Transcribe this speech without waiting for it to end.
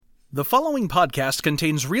The following podcast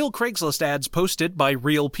contains real Craigslist ads posted by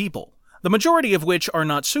real people, the majority of which are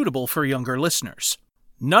not suitable for younger listeners.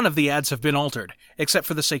 None of the ads have been altered, except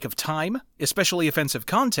for the sake of time, especially offensive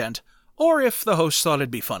content, or if the host thought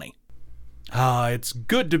it'd be funny. It's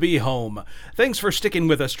good to be home. Thanks for sticking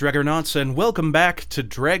with us, Dreggernauts, and welcome back to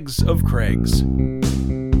Dregs of Craigs.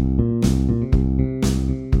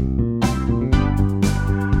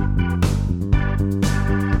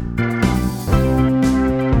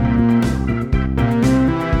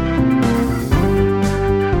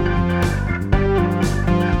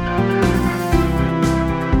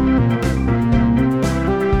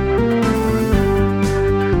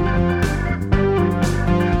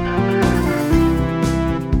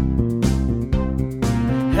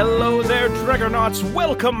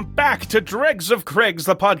 Welcome back to Dregs of Craigs,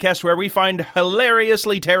 the podcast where we find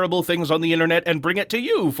hilariously terrible things on the internet and bring it to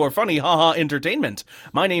you for funny haha entertainment.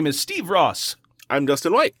 My name is Steve Ross. I'm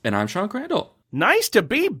Dustin White. And I'm Sean Crandall. Nice to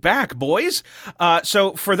be back, boys.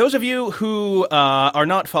 So for those of you who are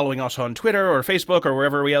not following us on Twitter or Facebook or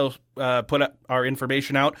wherever we else put our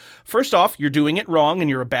information out, first off, you're doing it wrong and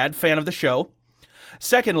you're a bad fan of the show.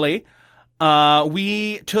 Secondly,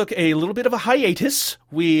 we took a little bit of a hiatus.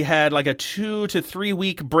 We had like a 2 to 3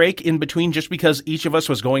 week break in between just because each of us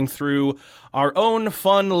was going through our own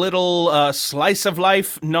fun little slice of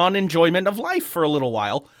life, non-enjoyment of life for a little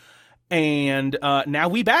while. And now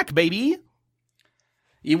we back, baby.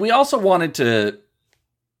 We also wanted to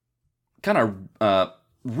kind of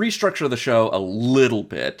restructure the show a little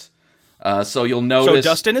bit. So you'll notice... So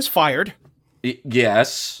Dustin is fired.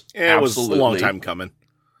 Yes, It absolutely. was a long time coming.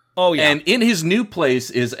 Oh, yeah. And in his new place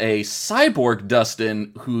is a cyborg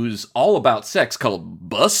Dustin who's all about sex called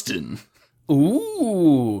Bustin.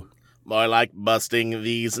 Ooh. More like busting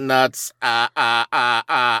these nuts. That's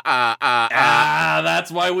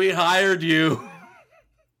why we hired you.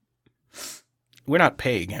 We're not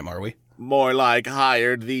paying him, are we? More like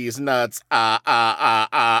hired these nuts. Okay,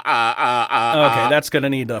 that's going to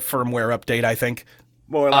need a firmware update, I think.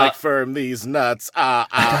 More like firm these nuts.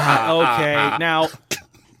 Okay, now...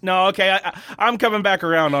 No, okay, I'm coming back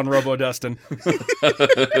around on Robo Dustin.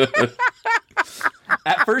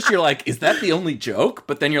 At first you're like, is that the only joke?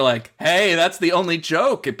 But then you're like, hey, that's the only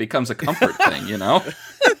joke. It becomes a comfort thing, you know?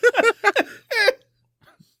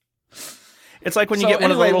 It's like when you get one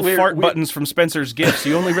of the little fart buttons from Spencer's Gifts.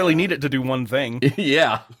 You only really need it to do one thing.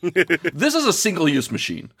 Yeah. This is a single-use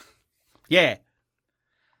machine. Yeah.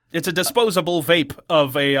 It's a disposable vape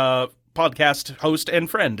of a podcast host and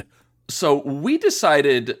friend. So we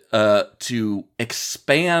decided to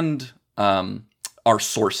expand our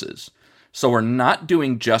sources. So we're not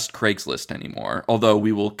doing just Craigslist anymore, although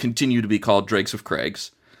we will continue to be called Dregs of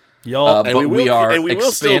Craigs. Y'all, but we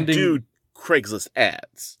will still do Craigslist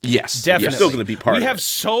ads. Yes, definitely. You're still going to be part of it. We have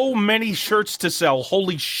so many shirts to sell.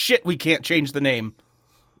 Holy shit, we can't change the name.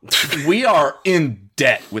 We are in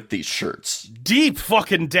debt with these shirts. Deep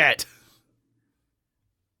fucking debt.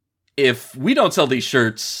 If we don't sell these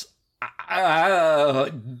shirts...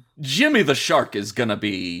 Jimmy the Shark is gonna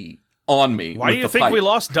be on me. Why do you think we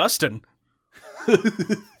lost Dustin?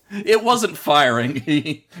 It wasn't firing.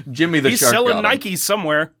 Jimmy the He's Shark. He's selling got him. Nikes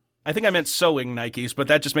somewhere. I think I meant sewing Nikes, but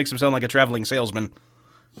that just makes him sound like a traveling salesman.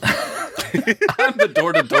 I'm the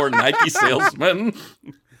door-to-door Nike salesman.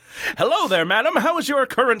 Hello there, madam. How is your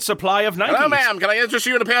current supply of Nikes? Hello, ma'am. Can I interest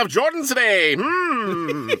you in a pair of Jordans today?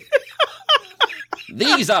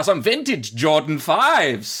 These are some vintage Jordan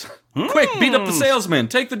 5s. Quick, beat up the salesman.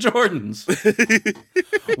 Take the Jordans.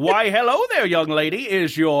 Why, hello there, young lady.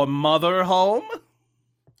 Is your mother home?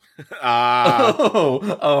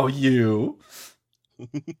 Oh, you.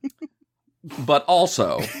 But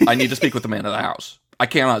also, I need to speak with the man of the house. I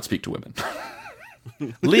cannot speak to women.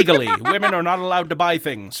 Legally, women are not allowed to buy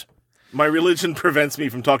things. My religion prevents me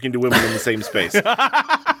from talking to women in the same space.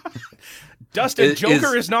 Dustin,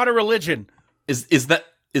 Joker is not a religion.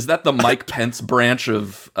 Is that the Mike Pence branch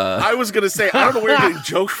of... I was going to say, I don't know where you're getting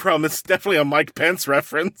joke from. It's definitely a Mike Pence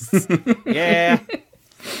reference. Yeah.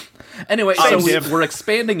 Anyway, so we're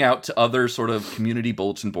expanding out to other sort of community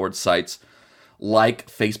bulletin board sites like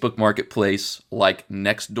Facebook Marketplace, like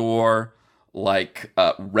Nextdoor, like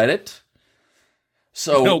Reddit.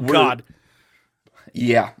 So God.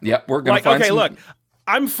 Yeah, we're going to find some... Look.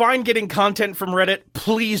 I'm fine getting content from Reddit.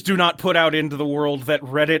 Please do not put out into the world that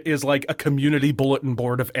Reddit is like a community bulletin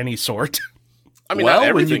board of any sort. I mean,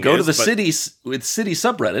 well, when you go to the cities with city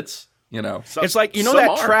subreddits, you know. It's like, you know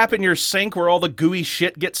that trap in your sink where all the gooey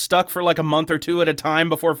shit gets stuck for like a month or two at a time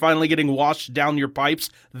before finally getting washed down your pipes?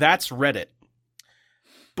 That's Reddit.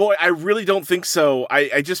 Boy, I really don't think so.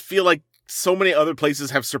 I just feel like so many other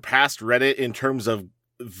places have surpassed Reddit in terms of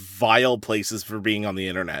vile places for being on the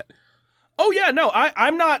internet. Oh, yeah, no,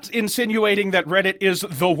 I'm not insinuating that Reddit is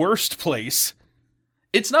the worst place.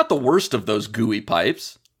 It's not the worst of those gooey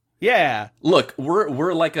pipes. Yeah. Look,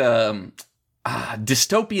 we're like a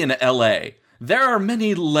dystopian LA. There are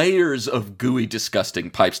many layers of gooey, disgusting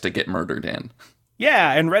pipes to get murdered in.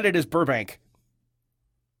 Yeah, and Reddit is Burbank.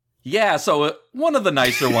 Yeah, so one of the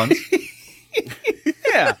nicer ones.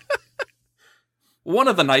 Yeah. One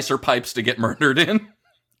of the nicer pipes to get murdered in.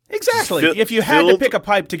 Exactly. If you had to pick a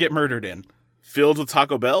pipe to get murdered in. Filled with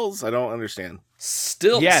Taco Bells? I don't understand.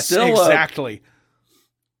 Still exactly.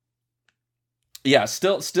 Yeah,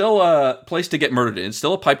 still a place to get murdered in.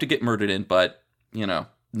 Still a pipe to get murdered in, but,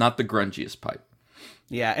 not the grungiest pipe.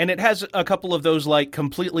 Yeah, and it has a couple of those, like,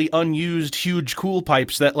 completely unused, huge, cool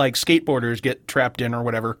pipes that, like, skateboarders get trapped in or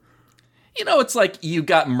whatever. It's like you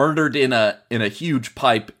got murdered in a huge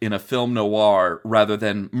pipe in a film noir rather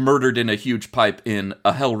than murdered in a huge pipe in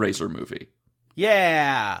a Hellraiser movie.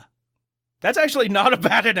 Yeah. That's actually not a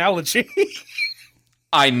bad analogy.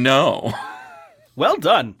 I know. Well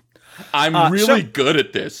done. I'm really good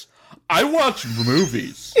at this. I watch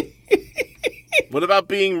movies. What about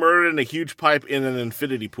being murdered in a huge pipe in an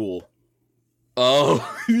infinity pool?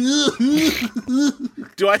 Oh.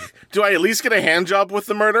 Do I at least get a hand job with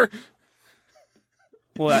the murder?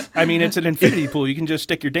 Well, I mean, it's an infinity pool. You can just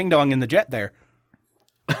stick your ding-dong in the jet there.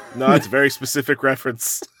 No, it's a very specific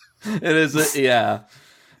reference. It is, yeah.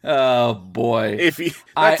 Oh, boy. If you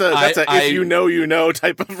know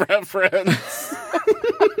type of reference.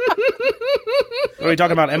 Are we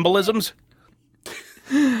talking about embolisms?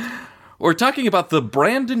 We're talking about the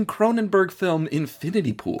Brandon Cronenberg film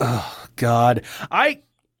Infinity Pool. Oh, God. I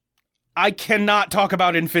cannot talk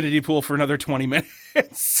about Infinity Pool for another 20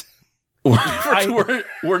 minutes.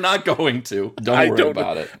 We're not going to. Don't worry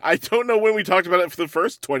about it. I don't know when we talked about it for the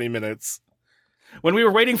first 20 minutes. When we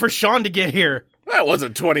were waiting for Sean to get here. That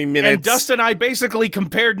wasn't 20 minutes. And Dustin and I basically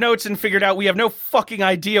compared notes and figured out we have no fucking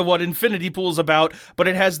idea what Infinity Pool's about, but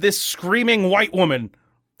it has this screaming white woman.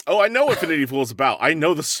 Oh, I know what Infinity Pool's about. I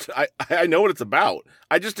know I know what it's about.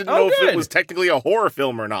 I just didn't know if it was technically a horror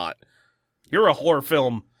film or not. You're a horror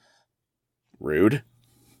film. Rude.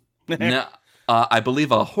 No, I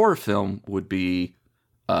believe a horror film would be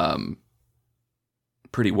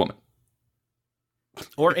Pretty Woman.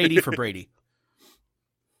 Or 80 for Brady.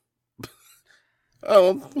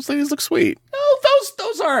 Oh, those ladies look sweet. No,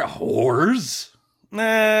 those aren't whores.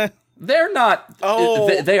 Nah. They're not.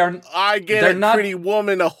 Oh, they are. I get it. Not, Pretty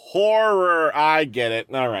Woman, a horror. I get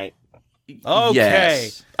it. All right. Okay.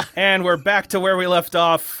 Yes. And we're back to where we left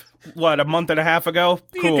off, what, a month and a half ago?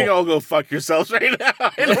 Cool. You can all go fuck yourselves right now.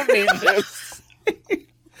 I don't need this.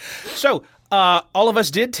 So, all of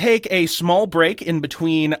us did take a small break in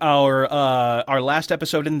between our last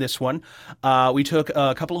episode and this one. We took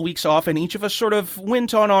a couple of weeks off, and each of us sort of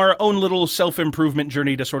went on our own little self-improvement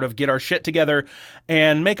journey to sort of get our shit together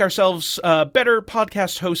and make ourselves better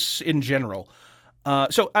podcast hosts in general.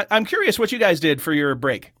 So I'm curious what you guys did for your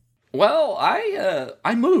break. Well,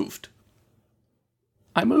 I moved.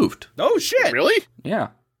 Oh, shit. Really? Yeah.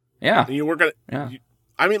 Yeah. And you were gonna... Yeah.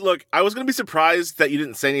 I mean, look, I was going to be surprised that you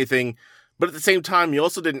didn't say anything, but at the same time, you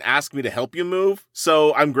also didn't ask me to help you move,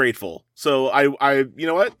 so I'm grateful. So I you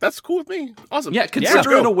know what? That's cool with me. Awesome. Yeah,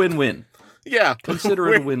 consider it a win-win. Yeah.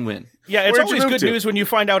 Consider it a win-win. Yeah, it's always good news when you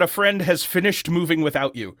find out a friend has finished moving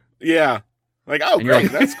without you. Yeah. Like, oh,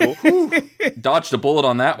 great, that's cool. Dodged a bullet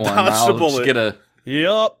on that one. Dodged a bullet.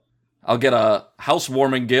 I'll get a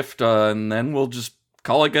housewarming gift, and then we'll just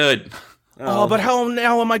call it good. Oh, but how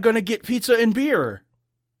now am I going to get pizza and beer?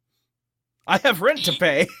 I have rent to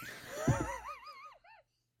pay.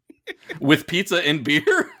 With pizza and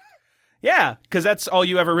beer? Yeah, because that's all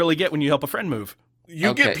you ever really get when you help a friend move.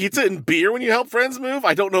 You get pizza and beer when you help friends move?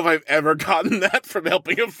 I don't know if I've ever gotten that from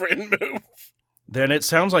helping a friend move. Then it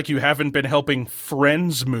sounds like you haven't been helping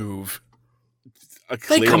friends move.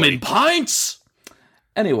 They come in pints!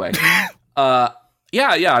 Anyway, I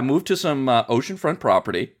moved to some oceanfront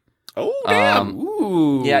property. Oh, damn.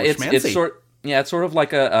 Ooh, yeah, it's sort of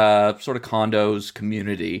like a sort of condos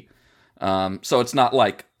community. So it's not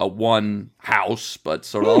like a one house, but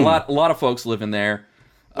sort of a lot of folks live in there.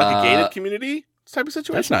 Like a gated community type of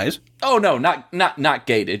situation. That's nice. Oh no, not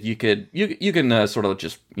gated. You can sort of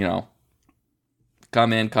just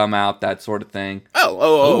come in, come out, that sort of thing.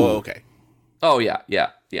 Oh, okay. Oh yeah.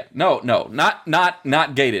 No,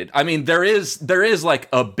 not gated. I mean, there is like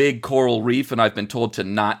a big coral reef, and I've been told to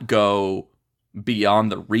not go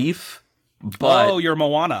beyond the reef. But you're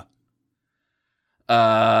Moana.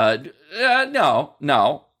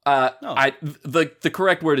 No. The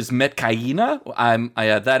correct word is Metcaina.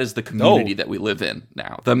 That is the community that we live in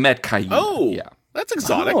now. The Metcaina. Oh, yeah, that's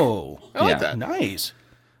exotic. Oh, I like that. Nice.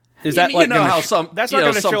 Is that like how some? That's not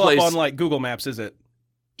going to show up on like Google Maps, is it?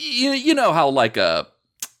 You know how like a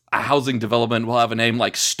housing development will have a name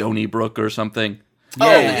like Stony Brook or something.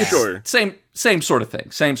 Oh, sure. Same sort of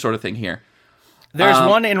thing. Same sort of thing here. There's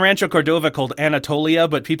one in Rancho Cordova called Anatolia,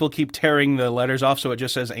 but people keep tearing the letters off, so it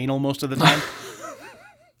just says anal most of the time.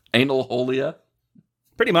 Anal Holia?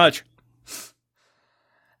 Pretty much.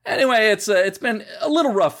 Anyway, it's been a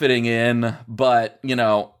little rough fitting in, but,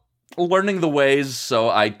 learning the ways so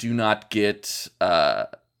I do not get...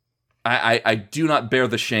 I do not bear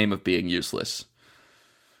the shame of being useless.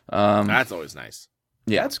 That's always nice.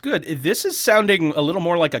 Yeah. That's good. This is sounding a little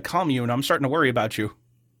more like a commune. I'm starting to worry about you.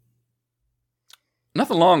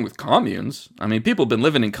 Nothing wrong with communes. I mean, people have been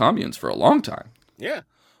living in communes for a long time. Yeah.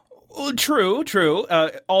 Well, true.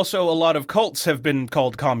 Also, a lot of cults have been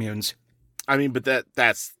called communes. I mean, but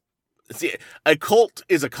that's... See, a cult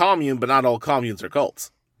is a commune, but not all communes are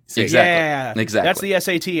cults. See? Exactly. Yeah. Exactly. That's the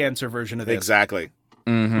SAT answer version of this. Exactly.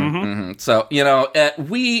 So,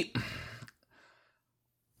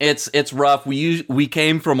 it's rough. We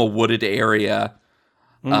came from a wooded area.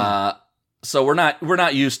 So we're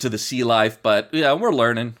not used to the sea life, but yeah, we're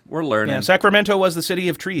learning. Yeah, Sacramento was the city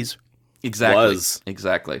of trees.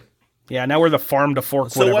 Exactly. Yeah, now we're the farm to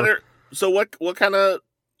fork. Whatever. What kind of?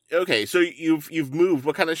 Okay, so you've moved.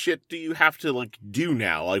 What kind of shit do you have to like do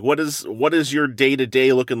now? Like, what is your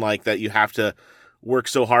day-to-day looking like that you have to work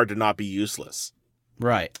so hard to not be useless?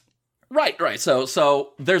 Right.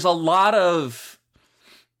 So there's a lot of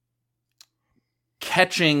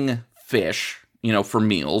catching fish, for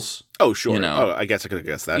meals. Oh, sure. I guess I could have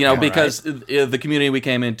guessed that. Because the community we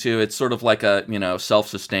came into, it's sort of like a,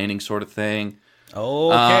 self-sustaining sort of thing.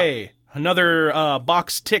 Okay. Another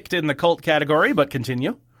box ticked in the cult category, but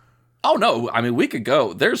continue. Oh, no. I mean, we could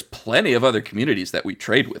go. There's plenty of other communities that we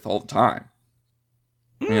trade with all the time.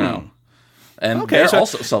 And they're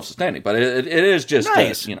also self-sustaining, but it is just,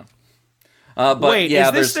 nice. But wait,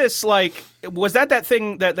 yeah, is this like, was that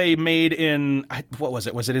thing that they made in, what was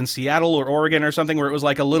it? Was it in Seattle or Oregon or something, where it was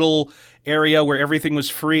like a little area where everything was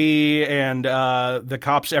free and the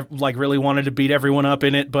cops like really wanted to beat everyone up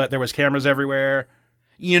in it, but there was cameras everywhere?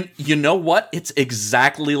 You know what? It's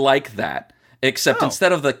exactly like that, except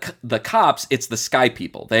instead of the cops, it's the sky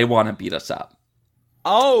people. They want to beat us up.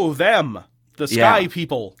 Oh, them. The sky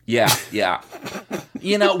people. Yeah.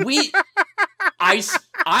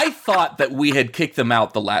 I thought that we had kicked them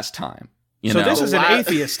out the last time. So this is an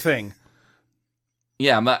atheist thing.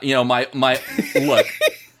 Yeah, my look.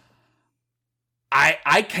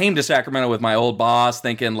 I came to Sacramento with my old boss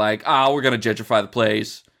thinking like, we're going to gentrify the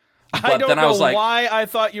place. But I don't then know I was like, why I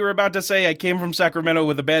thought you were about to say I came from Sacramento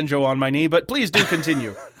with a banjo on my knee, but please do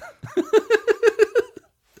continue.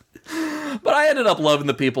 But I ended up loving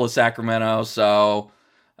the people of Sacramento, so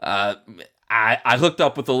I hooked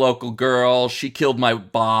up with a local girl. She killed my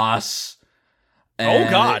boss. Oh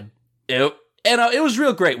God! It was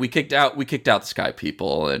real great. We kicked out the Sky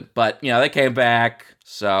people, but they came back.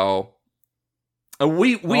 So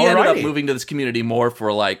we ended up moving to this community more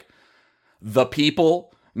for like the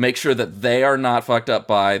people, make sure that they are not fucked up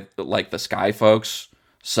by like the Sky folks.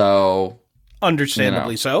 So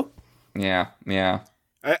understandably so. Yeah.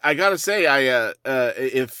 I gotta say,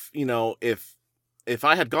 if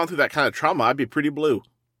I had gone through that kind of trauma, I'd be pretty blue.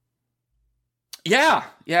 Yeah.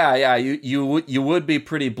 You would be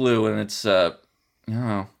pretty blue, and it's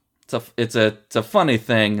it's a funny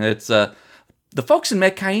thing. It's the folks in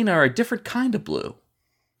Metcaina are a different kind of blue.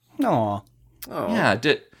 Aw. Oh. Yeah,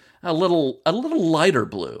 a little lighter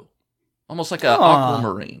blue, almost like a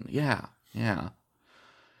aquamarine. Yeah.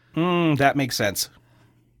 That makes sense.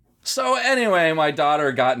 So anyway, my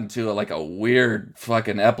daughter got into a weird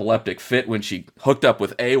fucking epileptic fit when she hooked up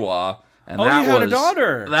with AWA. And you had a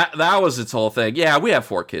daughter. That was its whole thing. Yeah, we have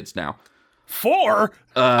 4 kids now. 4?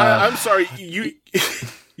 I'm sorry,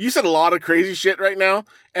 you said a lot of crazy shit right now,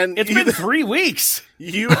 and it's been 3 weeks.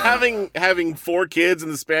 You having 4 kids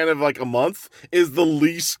in the span of like a month is the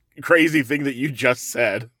least crazy thing that you just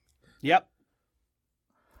said. Yep.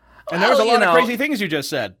 And there was a lot of crazy things you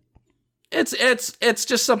just said. It's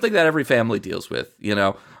just something that every family deals with,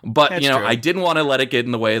 But, That's true. I didn't want to let it get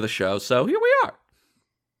in the way of the show, so here we are.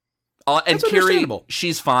 And That's Kiri,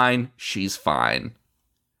 she's fine. She's fine.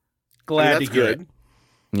 Glad that's to hear good. it.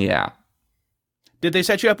 Yeah. Did they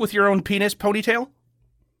set you up with your own penis ponytail?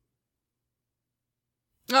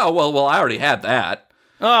 Oh, well, I already had that.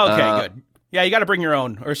 Oh, okay, good. Yeah, you got to bring your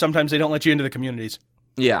own, or sometimes they don't let you into the communities.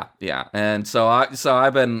 Yeah, and so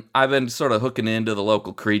I've been sort of hooking into the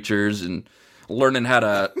local creatures and learning how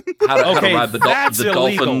to ride the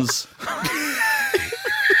dolphins.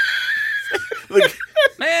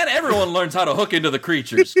 Man, everyone learns how to hook into the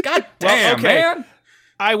creatures. God damn, man!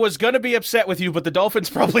 I was gonna be upset with you, but the dolphins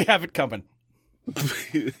probably have it coming.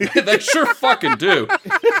 They sure fucking do.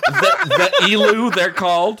 The elu, they're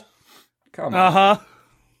called. Come on.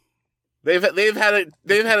 They've had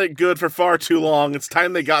it good for far too long. It's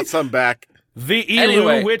time they got some back. The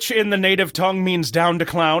elu, which in the native tongue means down to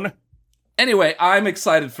clown. Anyway, I'm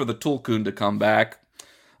excited for the Tulkun to come back.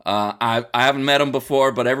 I haven't met them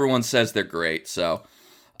before, but everyone says they're great. So,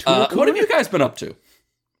 what have you guys been up to?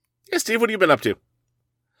 Yeah, Steve, what have you been up to?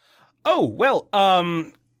 Oh, well,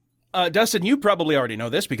 Dustin, you probably already know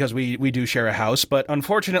this because we do share a house, but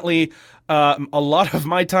unfortunately, a lot of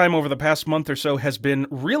my time over the past month or so has been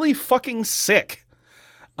really fucking sick.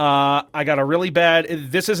 I got a really bad,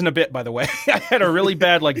 this isn't a bit, by the way, I had a really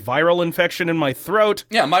bad, viral infection in my throat.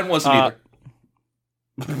 Yeah, mine wasn't either.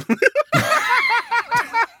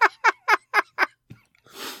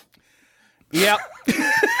 Yeah.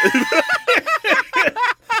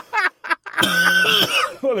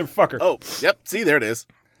 Motherfucker. Oh, yep. See, there it is.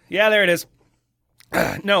 Yeah, there it is.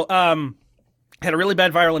 No, had a really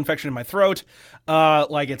bad viral infection in my throat.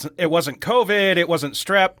 It wasn't COVID, it wasn't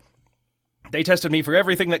strep. They tested me for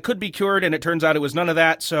everything that could be cured, and it turns out it was none of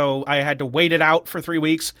that, so I had to wait it out for 3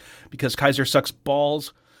 weeks because Kaiser sucks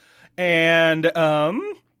balls. And,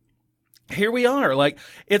 here we are.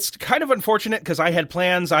 It's kind of unfortunate because I had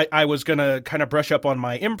plans. I was going to kind of brush up on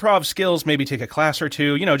my improv skills, maybe take a class or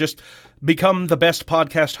two, just become the best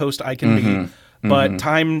podcast host I can be. But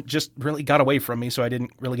time just really got away from me, so I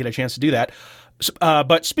didn't really get a chance to do that.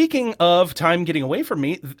 But speaking of time getting away from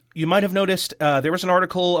me, you might have noticed there was an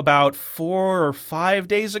article about 4 or 5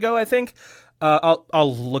 days ago, I think.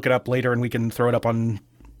 I'll look it up later and we can throw it up on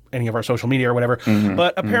any of our social media or whatever.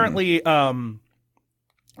 But apparently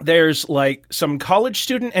there's some college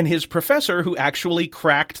student and his professor who actually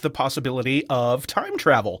cracked the possibility of time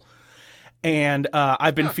travel. And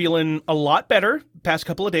I've been feeling a lot better past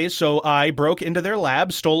couple of days, so I broke into their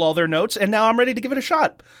lab, stole all their notes, and now I'm ready to give it a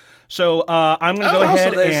shot. So I'm going to go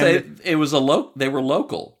ahead so they say it was they were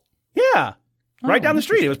local. Yeah, right down the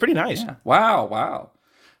street. It was pretty nice. Yeah. Wow,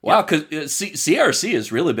 because CRC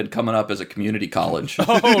has really been coming up as a community college.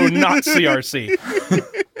 Oh, not CRC.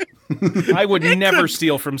 I would never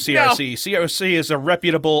steal from CRC. No. CRC is a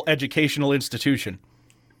reputable educational institution.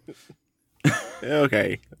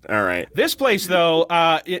 Okay. All right. This place, though,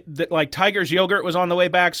 Tiger's Yogurt was on the way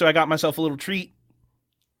back, so I got myself a little treat.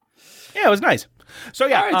 Yeah, it was nice. So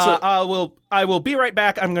yeah, right, I will be right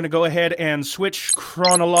back. I'm going to go ahead and switch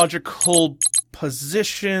chronological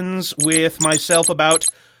positions with myself about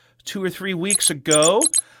 2 or 3 weeks ago.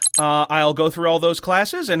 I'll go through all those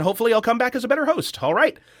classes, and hopefully I'll come back as a better host. All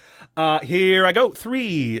right. Here I go.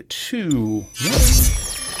 3, 2, 1.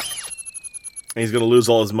 And he's going to lose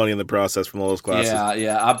all his money in the process from all those classes.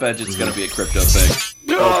 Yeah. I bet it's going to be a crypto thing.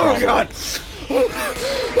 Oh, God.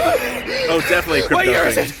 Oh, definitely a crypto what year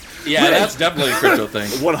thing. Is it? Yeah, that's definitely a crypto thing.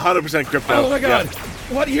 100% crypto. Oh, my God.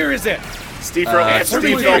 Yeah. What year is it? Steve Rogers some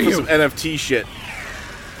NFT shit.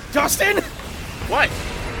 Dustin? What?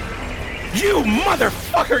 You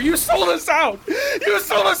motherfucker! You sold us out! You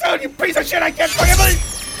sold us out, you piece of shit! I can't fucking believe.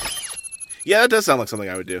 Yeah, that does sound like something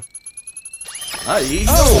I would do.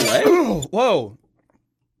 Whoa.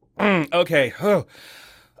 Okay.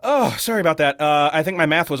 Oh, sorry about that. I think my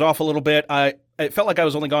math was off a little bit. It felt like I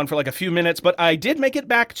was only gone for a few minutes, but I did make it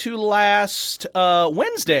back to last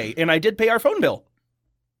Wednesday, and I did pay our phone bill.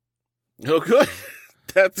 Oh, good.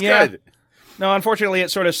 That's good. No, unfortunately,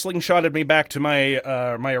 it sort of slingshotted me back to my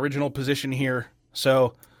my original position here.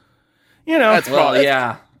 So, that's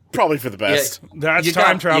probably for the best. Yeah, that's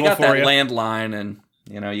time travel for you. You got that landline, and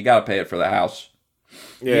you got to pay it for the house.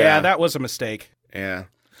 Yeah, that was a mistake. Yeah,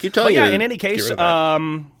 keep telling you. Yeah, in any case, I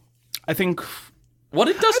think. What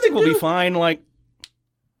did Dustin do? We'll be fine.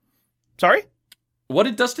 Sorry, what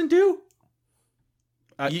did Dustin do?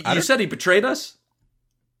 You said he betrayed us.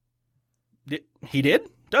 He did?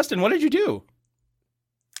 Dustin, what did you do?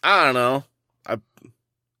 I don't know.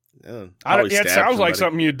 It sounds like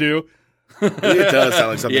something you'd do. It does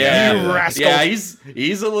sound like something. You rascal. Yeah,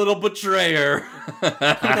 he's a little betrayer.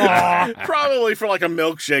 Probably for a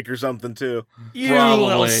milkshake or something too. You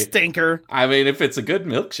little stinker. I mean, if it's a good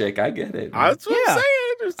milkshake, I get it. That's what I'm saying.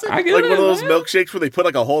 I get one it, of those milkshakes where they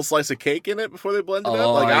put a whole slice of cake in it before they blend it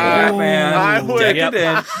up. Man. I would Deck it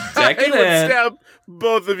in. Stab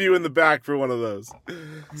both of you in the back for one of those.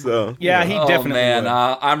 So yeah, he definitely man, would.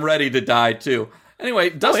 I'm ready to die too.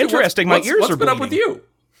 Anyway, Dustin, interesting. My ears what's are been up with bleeding. you?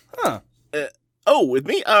 Huh. With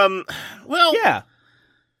me? Well, Yeah.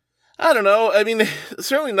 I don't know. I mean,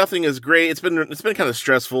 certainly nothing is great. It's been kind of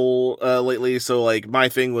stressful lately. So like, my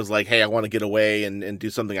thing was like, hey, I want to get away and do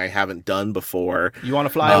something I haven't done before. You want to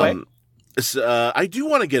fly away? So, I do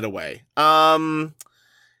want to get away. And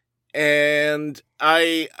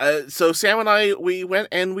so Sam and I, we went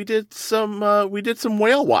and we did some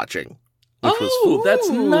whale watching. Which was that's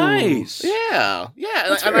nice. Yeah.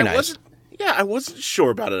 That's very nice. I wasn't sure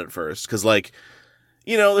about it at first because, like,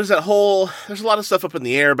 you know, there's a lot of stuff up in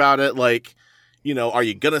the air about it. Like, you know, are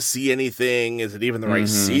you gonna see anything? Is it even the right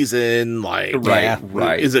season? Like,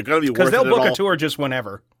 right. Is it gonna be worth it? Because they'll book a tour just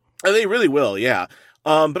whenever. And they really will, yeah.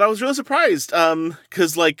 But I was really surprised.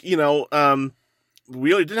 Because, like, you know, we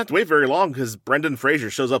really didn't have to wait very long because Brendan Fraser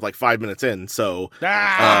shows up like 5 minutes in. So,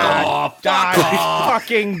 fucking.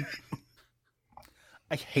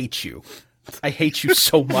 I hate you. I hate you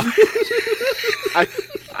so much.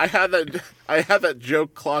 I had that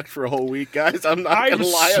joke clocked for a whole week, guys. I'm not gonna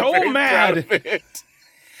lie. So I'm very mad. proud of it.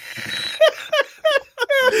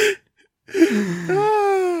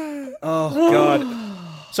 Oh God.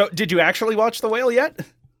 So, did you actually watch The Whale yet?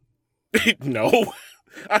 No.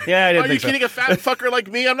 Yeah, I didn't Are you think so. kidding? A fat fucker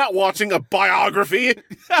like me? I'm not watching a biography.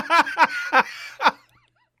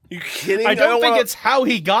 You kidding? I don't think it's how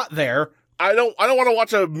he got there. I don't want to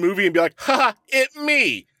watch a movie and be like, ha, it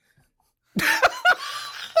me.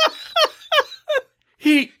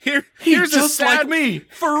 Here's just sad, like me,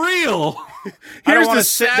 for real. I don't Here's want the to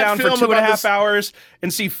sit sad down for film 2.5 about hours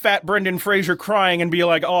and see fat Brendan Fraser crying and be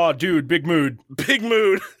like, "Oh, dude, big mood." big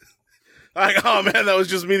mood. Like, oh man, that was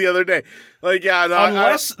just me the other day. Like, yeah, no,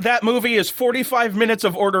 Unless that movie is 45 minutes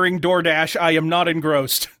of ordering DoorDash, I am not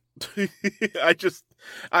engrossed. I'm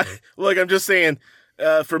just saying,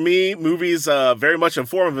 for me, movies very much a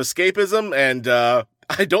form of escapism, and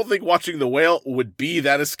I don't think watching The Whale would be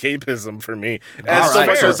that escapism for me. All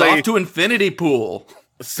right, so it's off to Infinity Pool.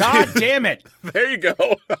 God damn it. There you go.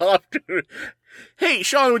 Hey,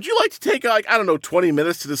 Sean, would you like to take, 20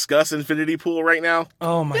 minutes to discuss Infinity Pool right now?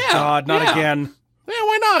 Oh my God, not again. Yeah,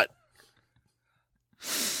 why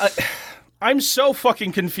not? I'm so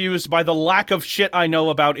fucking confused by the lack of shit I know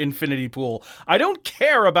about Infinity Pool. I don't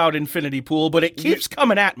care about Infinity Pool, but it keeps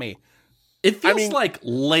coming at me. It feels like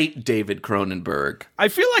late David Cronenberg. I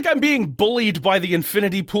feel like I'm being bullied by the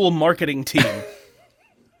Infinity Pool marketing team.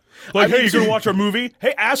 Hey, you gonna watch our movie?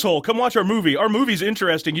 Hey, asshole, come watch our movie. Our movie's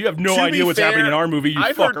interesting. You have no idea what's happening in our movie, you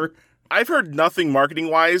fucker. I've heard nothing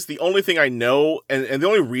marketing-wise. The only thing I know, and the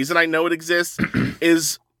only reason I know it exists,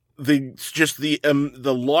 is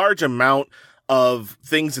the large amount of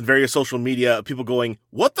things in various social media of people going,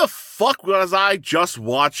 "What the fuck was I just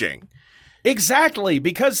watching?" Exactly,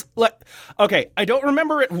 because, okay, I don't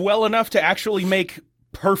remember it well enough to actually make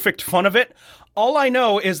perfect fun of it. All I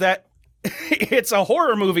know is that it's a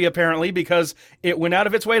horror movie, apparently, because it went out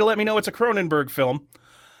of its way to let me know it's a Cronenberg film.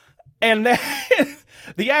 And then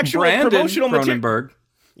the actual promotional Cronenberg.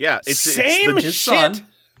 Yeah, same it's shit. Son.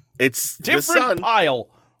 It's different pile.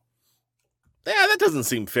 Yeah, that doesn't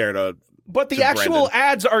seem fair to. But the actual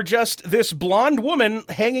ads are just this blonde woman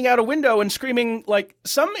hanging out a window and screaming like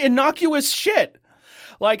some innocuous shit.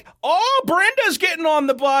 Like, oh, Brenda's getting on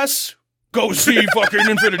the bus. Go see fucking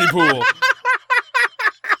Infinity Pool.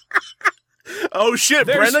 Oh shit,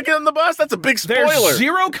 Brenda get on the bus? That's a big spoiler. There's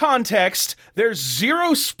zero context. There's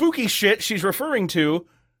zero spooky shit she's referring to.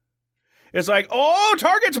 It's like, oh,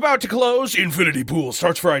 Target's about to close. Infinity Pool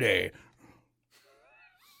starts Friday.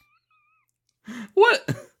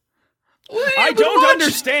 What? I don't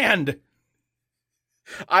understand.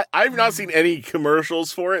 I've not seen any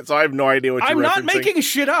commercials for it, so I have no idea what you're referencing. I'm not making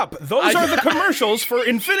shit up. Those are the commercials for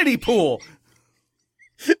Infinity Pool.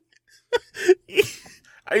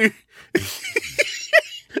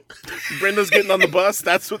 Brenda's getting on the bus.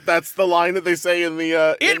 That's the line that they say in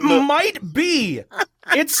the. Might be.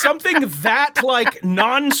 It's something that like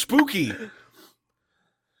non-spooky.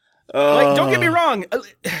 Don't get me wrong.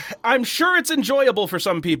 I'm sure it's enjoyable for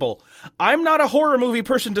some people. I'm not a horror movie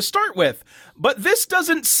person to start with, but this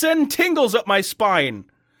doesn't send tingles up my spine.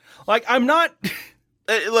 Like, I'm not.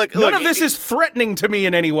 None of this is threatening to me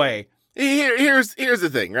in any way. Here's the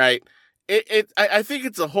thing, right? I think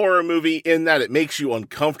it's a horror movie in that it makes you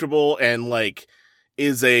uncomfortable and like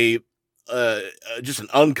is a just an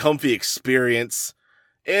uncomfy experience.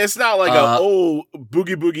 It's not like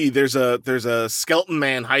boogie boogie. There's a skeleton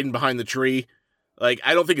man hiding behind the tree. Like,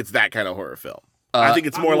 I don't think it's that kind of horror film. I think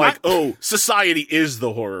it's more like, society is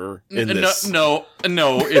the horror in this. No,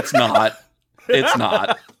 it's not. It's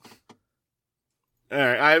not. All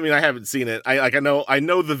right. I mean, I haven't seen it. I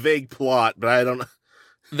know the vague plot, but I don't know.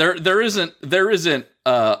 There isn't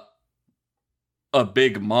a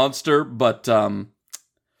big monster, but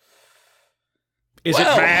is it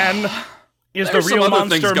man? Is the real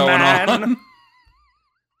monster man? On.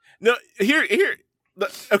 No, here.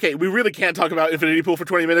 Okay, we really can't talk about Infinity Pool for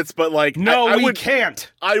 20 minutes, but like, we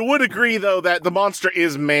can't. I would agree though that the monster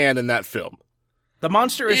is man in that film. The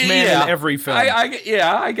monster is man in every film.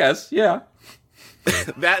 I guess, yeah.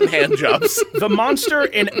 That and hand jobs. The monster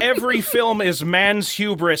in every film is man's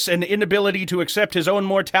hubris and inability to accept his own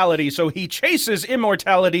mortality, so he chases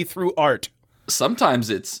immortality through art.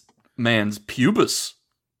 Sometimes it's man's pubis.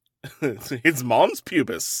 It's mom's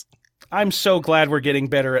pubis. I'm so glad we're getting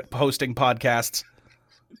better at hosting podcasts.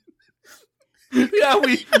 Yeah,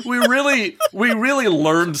 we really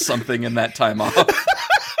learned something in that time off.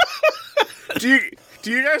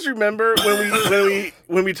 Do you guys remember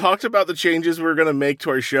when we talked about the changes we were going to make to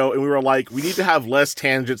our show, and we were like, we need to have less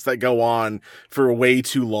tangents that go on for way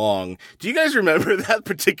too long? Do you guys remember that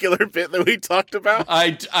particular bit that we talked about?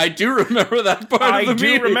 I do remember that part. I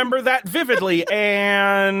do remember that vividly,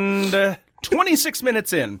 and 26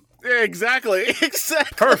 minutes in. Yeah, exactly.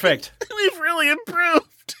 Perfect. We've really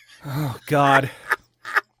improved. Oh God.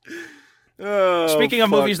 Speaking of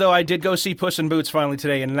movies, though, I did go see Puss in Boots finally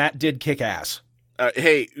today, and that did kick ass.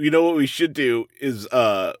 Hey, you know what we should do is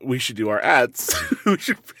we should do our ads.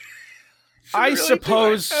 I really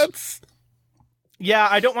suppose. Yeah,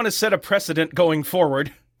 I don't want to set a precedent going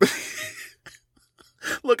forward.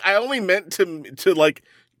 Look, I only meant to like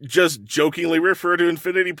just jokingly refer to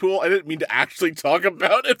Infinity Pool. I didn't mean to actually talk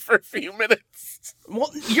about it for a few minutes. Well,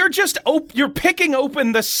 you're just you're picking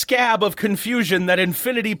open the scab of confusion that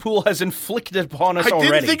Infinity Pool has inflicted upon us already.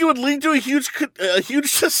 I didn't think it would lead to a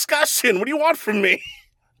huge discussion. What do you want from me?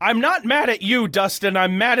 I'm not mad at you, Dustin.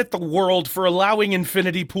 I'm mad at the world for allowing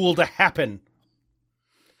Infinity Pool to happen.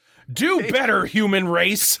 Do better, human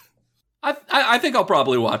race. I think I'll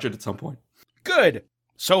probably watch it at some point. Good.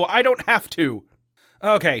 So I don't have to.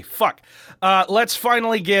 Okay, fuck. Let's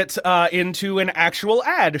finally get into an actual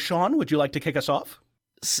ad. Sean, would you like to kick us off?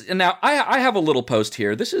 Now, I have a little post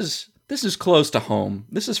here. This is close to home.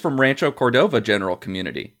 This is from Rancho Cordova General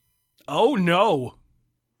Community. Oh, no.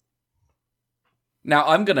 Now,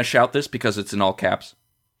 I'm going to shout this because it's in all caps.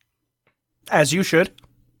 As you should.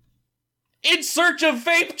 In search of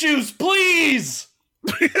vape juice, please!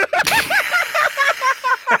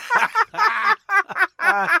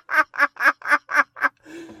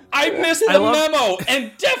 I missed the memo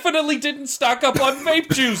and definitely didn't stock up on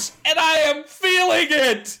vape juice, and I am feeling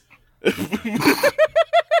it!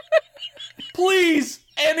 Please,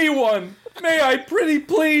 anyone, may I pretty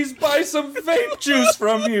please buy some vape juice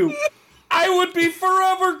from you? I would be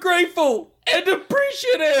forever grateful and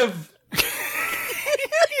appreciative!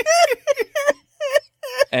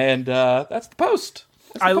 And that's the post.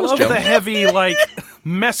 I love the heavy, like,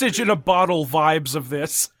 message in a bottle vibes of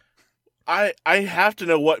this. I have to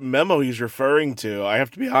know what memo he's referring to. I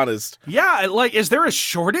have to be honest. Yeah, like, is there a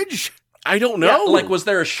shortage? I don't know. Yeah, like, was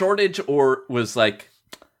there a shortage or was, like...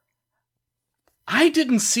 I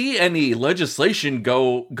didn't see any legislation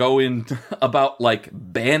go in about, like,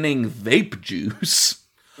 banning vape juice.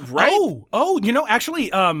 Right? Oh, you know,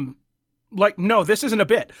 actually, like, no, this isn't a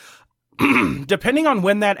bit. Depending on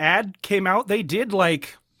when that ad came out, they did,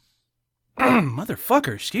 like...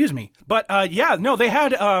 motherfucker, excuse me. But, yeah, no, they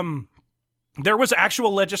had, there was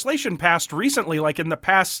actual legislation passed recently, like in the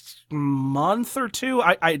past month or two.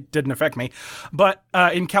 I didn't affect me. But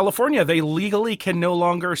in California, they legally can no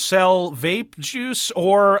longer sell vape juice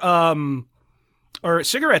or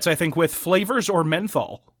cigarettes, I think, with flavors or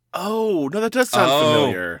menthol. Oh, no, that does sound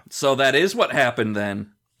familiar. So that is what happened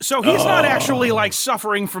then. So he's not actually, like,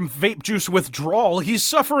 suffering from vape juice withdrawal. He's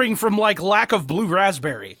suffering from, like, lack of blue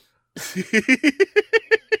raspberry.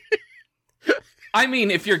 I mean,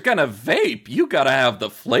 if you're gonna vape, you gotta have the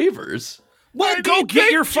flavors. Well, go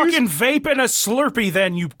get your fucking vape and a Slurpee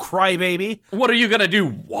then, you crybaby. What are you gonna do,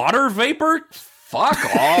 water vapor? Fuck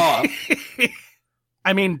off.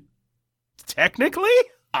 I mean, technically?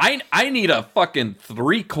 I need a fucking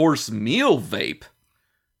 3-course meal vape.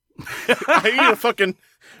 I need a fucking...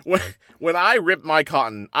 When I rip my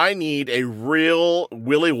cotton, I need a real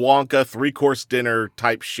Willy Wonka 3-course dinner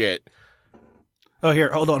type shit. Oh,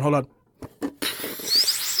 here, hold on.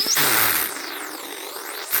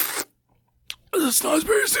 The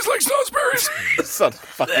snozzberries taste like snozzberries. Son,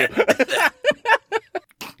 fuck you.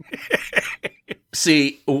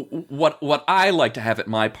 See, what I like to have at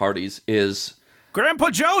my parties is Grandpa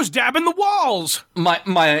Joe's dabbing the walls.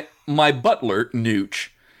 My butler, Nooch,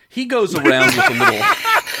 he goes around with a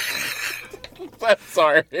little I'm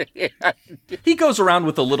sorry. He goes around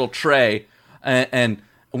with a little tray, and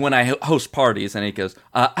when I host parties, and he goes,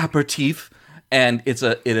 aperitif, and it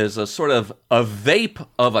is a sort of a vape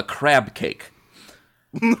of a crab cake.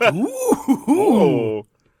 Ooh.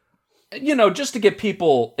 You know, just to get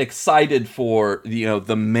people excited for, you know,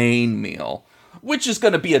 the main meal, which is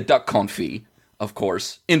going to be a duck confit, of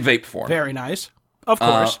course, in vape form. Very nice. Of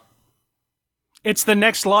course. It's the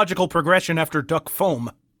next logical progression after duck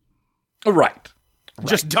foam. Right.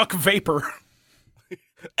 Just duck vapor.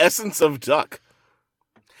 Essence of duck.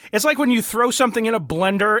 It's like when you throw something in a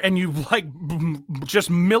blender and you, like, just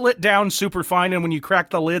mill it down super fine, and when you crack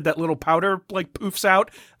the lid, that little powder, like, poofs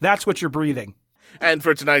out. That's what you're breathing. And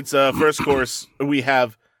for tonight's first course, we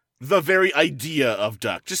have the very idea of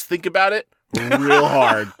duck. Just think about it real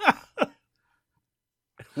hard.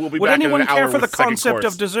 We'll be Would back anyone in an care hour for the with second concept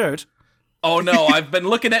course. of dessert? Oh no, I've been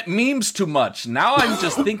looking at memes too much. Now I'm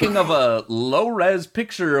just thinking of a low-res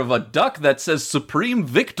picture of a duck that says Supreme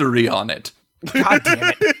Victory on it. God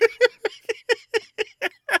damn it.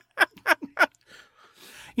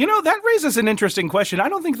 You know, that raises an interesting question. I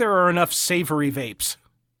don't think there are enough savory vapes.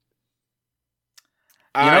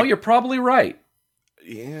 You know, you're probably right.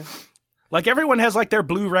 Yeah. Like, everyone has, like, their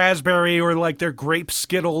blue raspberry or, like, their grape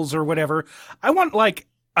Skittles or whatever. I want, like,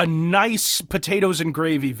 a nice potatoes and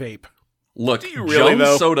gravy vape. Look, you really, Jones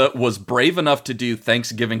though? Soda was brave enough to do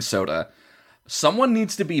Thanksgiving soda. Someone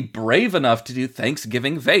needs to be brave enough to do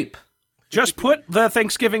Thanksgiving vape. Just put the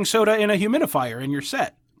Thanksgiving soda in a humidifier and you're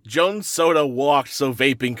set. Jones Soda walked so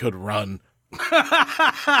vaping could run.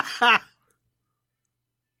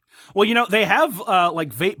 Well, you know, they have,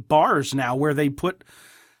 like, vape bars now where they put...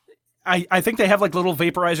 I think they have, like, little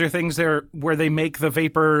vaporizer things there where they make the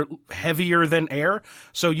vapor heavier than air.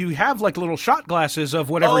 So you have, like, little shot glasses of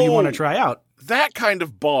whatever you want to try out. That kind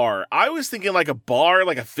of bar. I was thinking like a bar,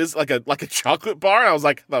 like a chocolate bar. And I was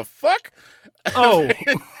like, the fuck? Oh.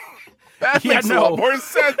 That makes a lot more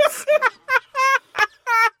sense.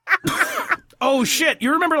 Oh, shit.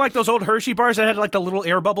 You remember, like, those old Hershey bars that had, like, the little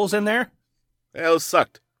air bubbles in there? Yeah, those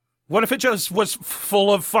sucked. What if it just was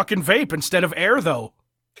full of fucking vape instead of air, though?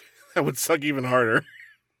 That would suck even harder.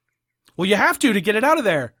 Well, you have to get it out of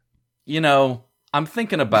there. You know, I'm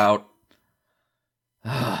thinking about...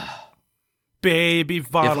 Baby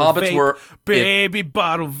bottle hobbits vape. were- Baby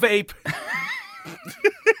bottle vape.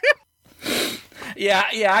 Yeah,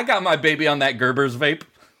 I got my baby on that Gerber's vape.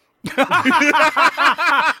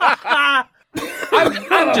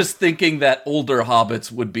 I'm just thinking that older hobbits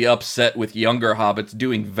would be upset with younger hobbits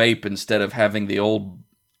doing vape instead of having the old,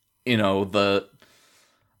 you know, the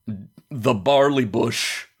barley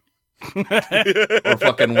bush or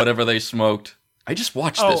fucking whatever they smoked. I just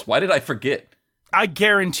watched this. Why did I forget? I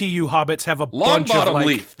guarantee you hobbits have a Long bunch of, bottom like...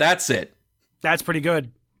 leaf. That's it. That's pretty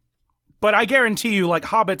good. But I guarantee you, like,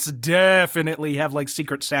 hobbits definitely have, like,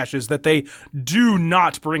 secret stashes that they do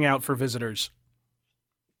not bring out for visitors.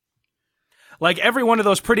 Like, every one of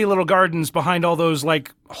those pretty little gardens behind all those,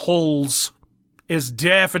 like, holes is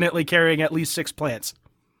definitely carrying at least 6 plants.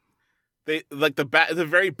 They like the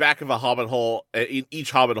very back of a hobbit hole. In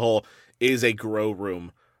each hobbit hole is a grow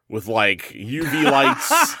room with like UV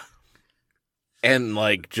lights and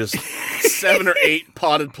like just 7 or 8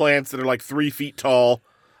 potted plants that are like 3 feet tall.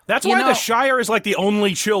 That's why the Shire is like the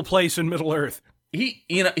only chill place in Middle Earth.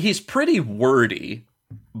 He's pretty wordy,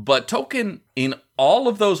 but Tolkien, in all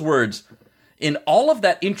of those words, in all of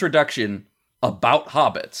that introduction about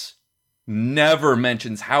hobbits, never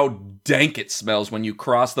mentions how dank it smells when you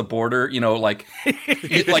cross the border. You know, like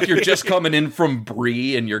like you're just coming in from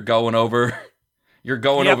Bree and you're going over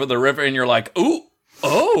over the river and you're like,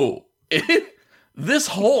 this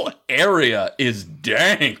whole area is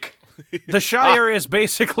dank. The Shire is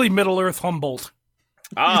basically Middle Earth Humboldt.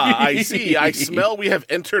 I see. I smell we have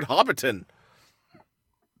entered Hobbiton.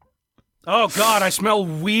 Oh, God, I smell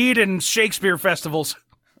weed and Shakespeare festivals.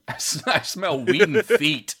 I smell weed and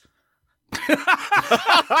feet.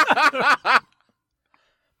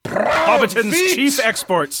 Hobbiton's chief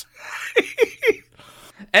exports.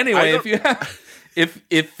 Anyway, if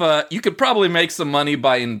you could probably make some money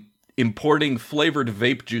by importing flavored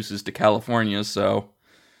vape juices to California, so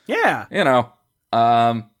yeah, you know,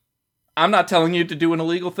 I'm not telling you to do an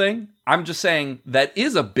illegal thing. I'm just saying that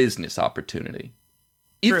is a business opportunity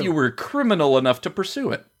if you were criminal enough to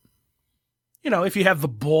pursue it. You know, if you have the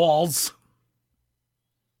balls.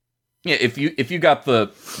 Yeah, if you got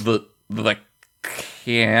the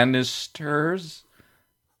canisters,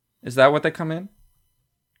 is that what they come in?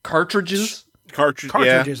 Cartridges,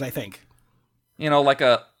 yeah. I think. You know, like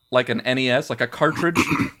an NES, like a cartridge.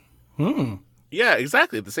 Yeah,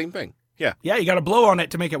 exactly the same thing. Yeah, you got to blow on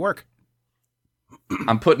it to make it work.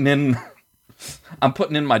 I'm putting in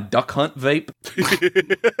my Duck Hunt vape.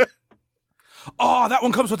 Oh, that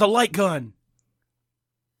one comes with a light gun.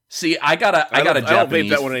 See, I got a Japanese. I don't vape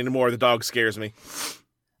that one anymore. The dog scares me.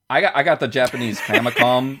 I got the Japanese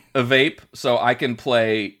Famicom vape, so I can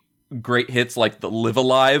play great hits like the Live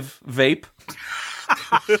Alive vape.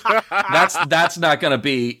 That's not going to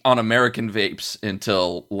be on American vapes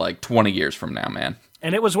until like 20 years from now, man.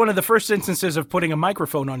 And it was one of the first instances of putting a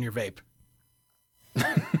microphone on your vape.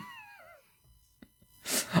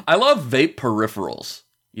 I love vape peripherals,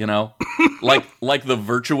 you know? like the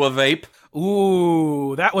Virtua vape.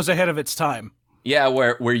 Ooh, that was ahead of its time. Yeah,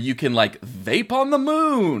 where you can like vape on the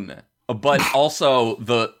moon, but also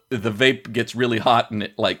the vape gets really hot and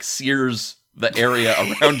it like sears the area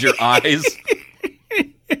around your eyes.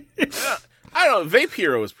 I don't know. Vape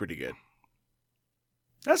Hero is pretty good.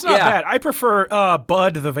 That's not bad. I prefer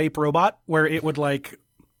Bud, the vape robot, where it would like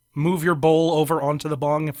move your bowl over onto the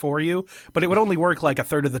bong for you, but it would only work like a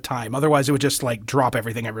third of the time. Otherwise, it would just like drop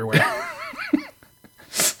everything everywhere.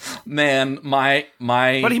 Man, my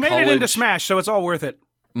but he made it into Smash, so it's all worth it.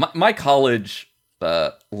 My college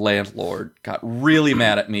landlord got really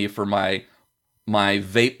mad at me for my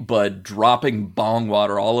vape bud dropping bong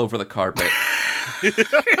water all over the carpet.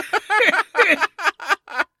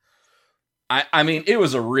 I mean, it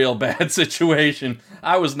was a real bad situation.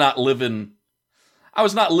 I was not living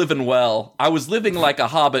well. I was living like a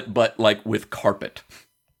hobbit, but like with carpet.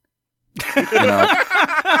 You know?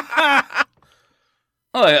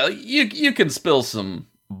 Oh, yeah, you can spill some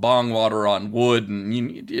bong water on wood and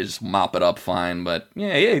you just mop it up fine, but yeah,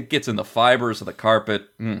 it gets in the fibers of the carpet.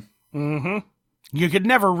 Mm-hmm. You could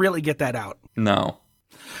never really get that out. No.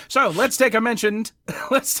 So let's take a moment.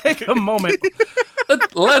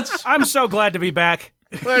 I'm so glad to be back.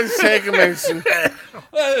 Let's take a mention.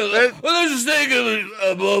 Let's take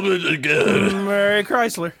a moment again. Mary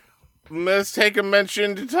Chrysler. Let's take a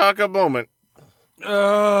mention to talk a moment.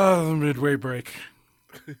 The midway break.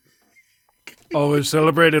 Always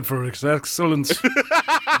celebrated for its excellence.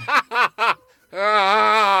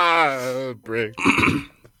 Break.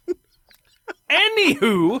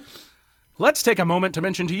 Anywho, let's take a moment to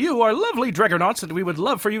mention to you, our lovely Dragonauts, that we would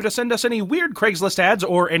love for you to send us any weird Craigslist ads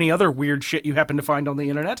or any other weird shit you happen to find on the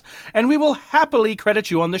internet, and we will happily credit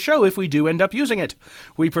you on the show if we do end up using it.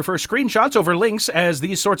 We prefer screenshots over links, as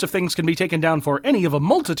these sorts of things can be taken down for any of a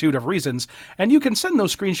multitude of reasons, and you can send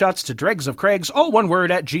those screenshots to dregsofcraigs, all one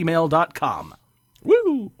word, at gmail.com.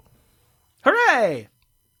 Woo! Hooray!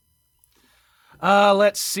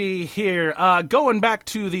 Let's see here. Going back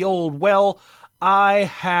to the old well, I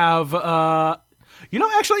have,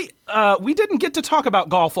 actually, we didn't get to talk about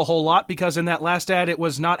golf a whole lot because in that last ad it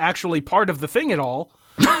was not actually part of the thing at all.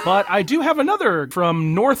 But I do have another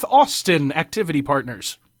from North Austin Activity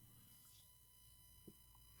Partners.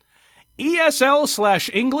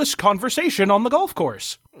 ESL/English conversation on the golf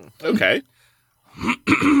course. Okay.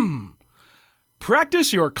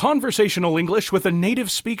 Practice your conversational English with a native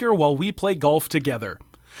speaker while we play golf together.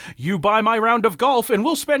 You buy my round of golf and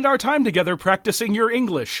we'll spend our time together practicing your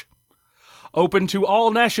English. Open to all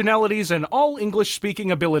nationalities and all English-speaking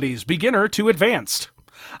abilities, beginner to advanced.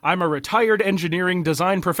 I'm a retired engineering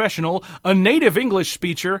design professional, a native English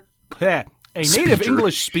speaker,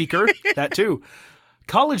 English speaker, that too,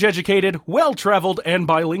 college-educated, well-traveled, and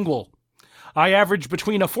bilingual. I average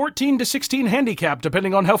between a 14 to 16 handicap,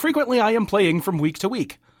 depending on how frequently I am playing from week to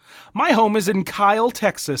week. My home is in Kyle,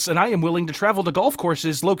 Texas, and I am willing to travel to golf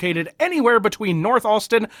courses located anywhere between North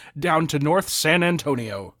Austin down to North San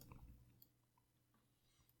Antonio.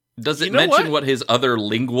 Does it mention what his other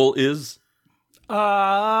lingual is?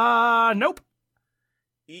 Nope.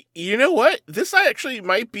 You know what? This actually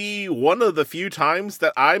might be one of the few times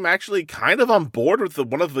that I'm actually kind of on board with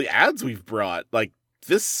one of the ads we've brought. Like,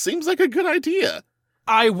 this seems like a good idea.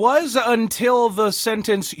 I was until the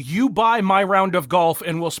sentence, you buy my round of golf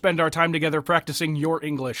and we'll spend our time together practicing your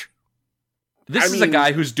English. This is a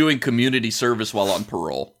guy who's doing community service while on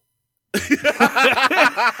parole.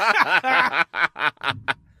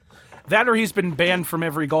 That or he's been banned from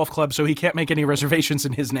every golf club so he can't make any reservations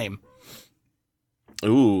in his name.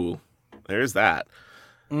 Ooh, there's that.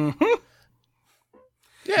 Mm-hmm.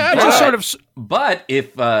 Yeah, but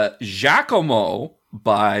if Giacomo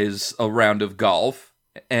buys a round of golf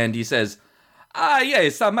and he says,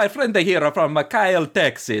 yes, my friend here from Kyle,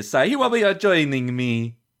 Texas, he will be joining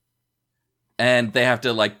me. And they have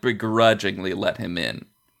to, like, begrudgingly let him in.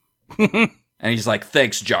 And he's like,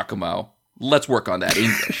 thanks, Giacomo. Let's work on that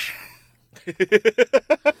English.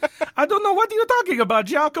 I don't know what you're talking about.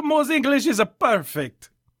 Giacomo's English is perfect.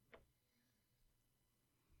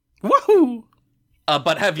 Woohoo!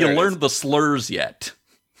 But have you learned the slurs yet?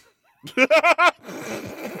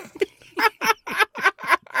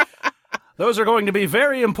 Those are going to be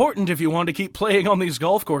very important if you want to keep playing on these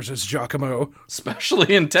golf courses, Giacomo.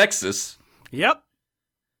 Especially in Texas. Yep.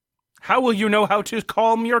 How will you know how to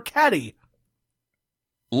calm your caddy?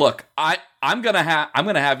 Look, I'm gonna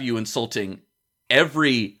have you insulting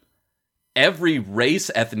every race,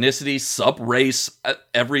 ethnicity, sub-race,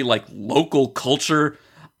 every like local culture.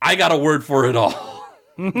 I got a word for it all.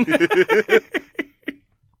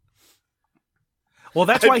 Well,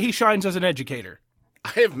 that's why he shines as an educator.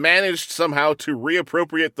 I have managed somehow to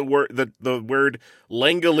reappropriate the word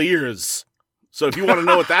Langoliers. So if you want to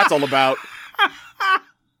know what that's all about,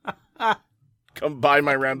 come by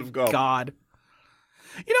my round of golf. God.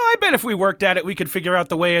 You know, I bet if we worked at it, we could figure out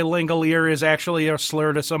the way a Langolier is actually a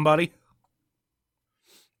slur to somebody.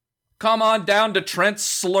 Come on down to Trent's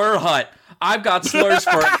Slur Hut. I've got slurs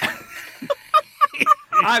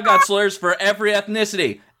for every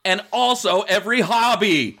ethnicity and also every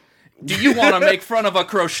hobby. Do you want to make fun of a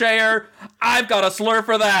crocheter? I've got a slur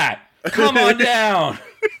for that. Come on down.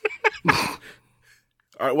 All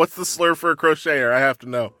right, what's the slur for a crocheter? I have to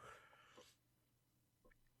know.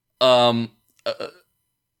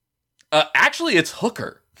 Actually, it's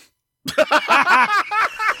hooker.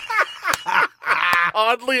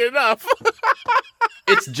 Oddly enough.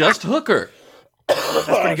 It's just hooker. That's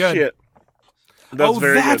pretty good. Shit. That's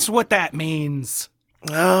that's good. what that means.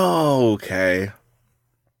 Oh, okay.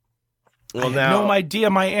 Well, I had no idea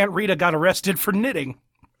my Aunt Rita got arrested for knitting.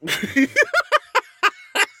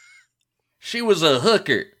 She was a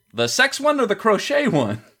hooker. The sex one or the crochet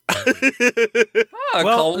one?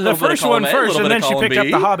 Well, the first one first, and then she picked up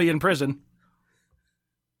the hobby in prison.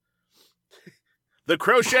 The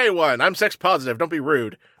crochet one. I'm sex positive. Don't be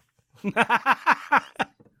rude.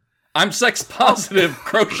 I'm sex positive,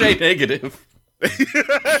 crochet negative.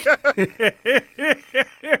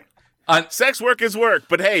 Sex work is work,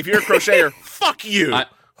 but hey, if you're a crocheter, fuck you.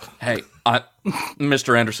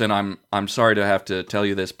 Mr. Anderson, I'm sorry to have to tell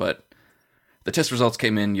you this, but the test results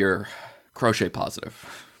came in. You're crochet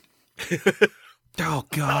positive. Oh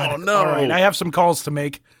God! Oh no! All right, I have some calls to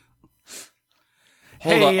make.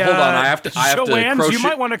 Hold on. I have to Joanne, crochet. you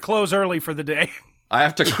might want to close early for the day. I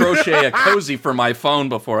have to crochet a cozy for my phone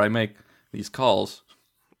before I make these calls.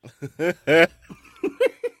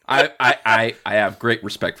 I have great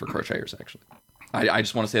respect for crocheters, actually. I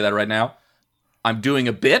just want to say that right now. I'm doing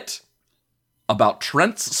a bit about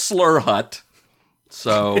Trent's Slur Hut,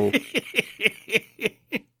 so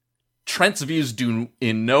Trent's views do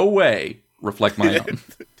in no way reflect my own.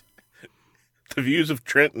 The views of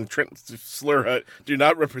Trent and Trent's Slur Hut do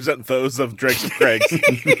not represent those of Dregs and Craig's.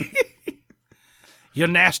 You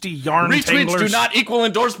nasty yarn Retweets tanglers. do not equal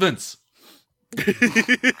endorsements.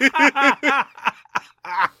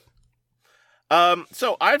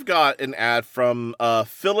 So I've got an ad from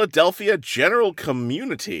Philadelphia General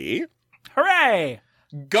Community. Hooray!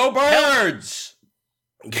 Go Birds!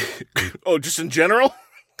 Oh, just in general?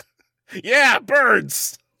 Yeah,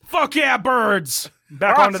 birds! Fuck yeah, birds!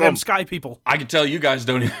 Back Awesome. onto them sky people. I can tell you guys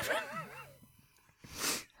don't even.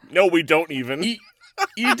 No, we don't even.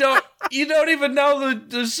 You don't even know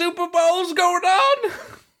the Super Bowl's going on?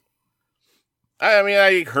 I mean,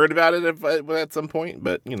 I heard about it at some point,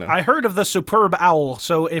 but, you know. I heard of the superb owl,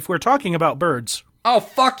 so if we're talking about birds... Oh,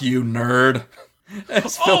 fuck you, nerd.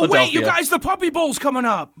 It's Oh, wait, you guys, the Puppy Bowl's coming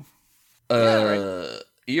up!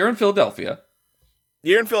 You're in Philadelphia.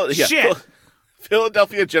 You're in Philadelphia. Shit!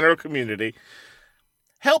 Philadelphia General Community.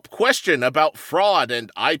 Help question about fraud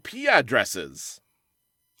and IP addresses.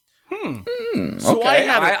 So Okay,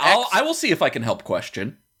 I I will see if I can help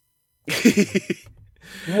question.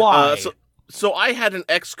 Why? So I had an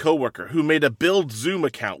ex-coworker who made a Build Zoom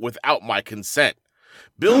account without my consent.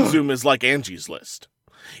 Build Zoom is like Angie's List.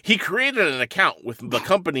 He created an account with the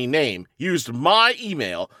company name, used my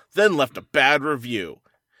email, then left a bad review.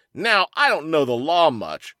 Now, I don't know the law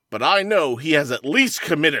much, but I know he has at least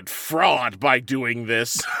committed fraud by doing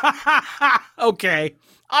this. Okay.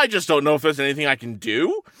 I just don't know if there's anything I can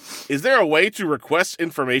do. Is there a way to request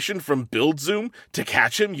information from BuildZoom to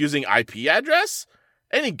catch him using IP address?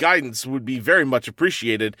 Any guidance would be very much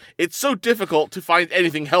appreciated. It's so difficult to find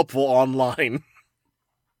anything helpful online.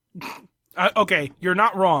 Okay, you're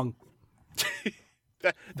not wrong.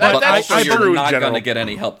 But that's also, true you're in not general. going to get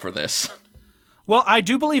any help for this. Well, I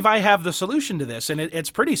do believe I have the solution to this, and it's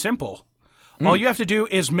pretty simple. All you have to do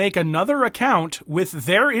is make another account with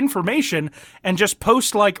their information and just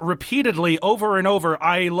post, like, repeatedly over and over,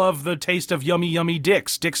 I love the taste of yummy, yummy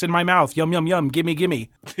dicks. Dicks in my mouth. Yum, yum, yum. Gimme,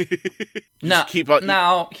 gimme. Now,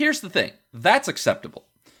 here's the thing. That's acceptable.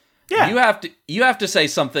 Yeah. You have to say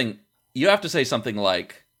something. You have to say something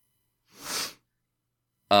like,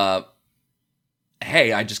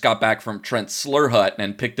 "Hey, I just got back from Trent's Slur Hut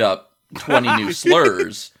and picked up 20 new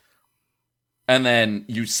slurs," and then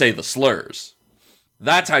you say the slurs.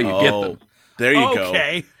 That's how you get them. There you go.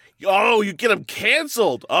 Okay. Oh, you get them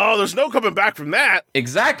canceled. Oh, there's no coming back from that.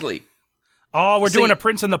 Exactly. Oh, we're doing a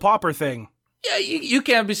Prince and the Pauper thing. Yeah, you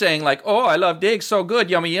can't be saying like, "Oh, I love Diggs, so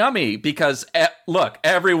good, yummy, yummy," because look,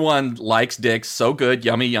 everyone likes Diggs, so good,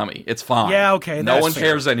 yummy, yummy. It's fine. Yeah, okay. No one fair.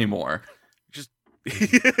 cares anymore. Just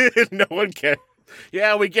no one cares.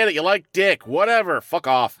 Yeah, we get it. You like Dick. Whatever. Fuck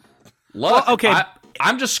off. Look, Well, okay.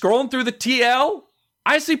 I'm just scrolling through the TL.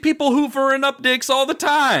 I see people hoovering up dicks all the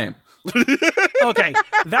time. Okay,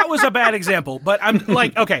 that was a bad example, but I'm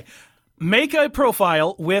like, okay, make a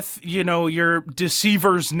profile with, your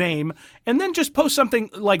deceiver's name, and then just post something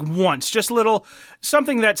like once, just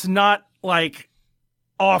something that's not like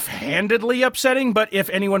offhandedly upsetting, but if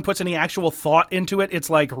anyone puts any actual thought into it, it's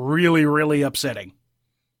like really, really upsetting.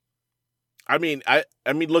 I mean,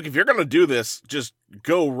 look, if you're going to do this, just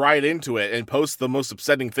go right into it and post the most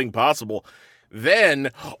upsetting thing possible.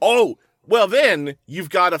 Then you've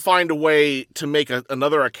got to find a way to make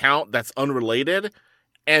another account that's unrelated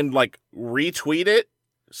and like retweet it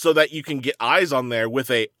so that you can get eyes on there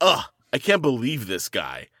with I can't believe this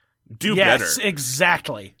guy. Do better. Yes,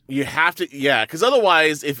 exactly. You have to, because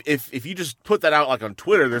otherwise, if you just put that out like on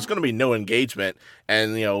Twitter, there's going to be no engagement,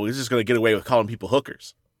 and he's just going to get away with calling people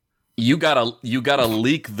hookers. You gotta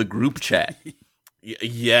leak the group chat.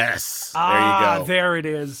 Yes, there you go. There it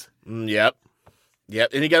is. Yep,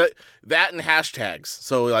 and you got that and hashtags.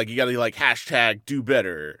 So like you got to like hashtag do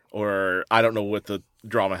better, or I don't know what the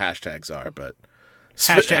drama hashtags are, but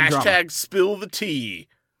hashtag spill the tea.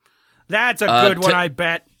 That's a good one, I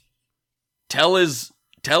bet. Tell his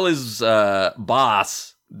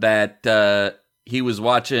boss that he was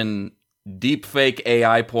watching deep fake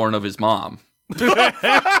AI porn of his mom.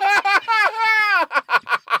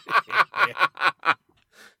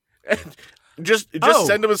 Just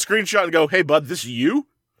send him a screenshot and go, "Hey bud, this you?"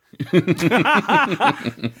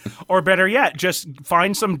 Or better yet, just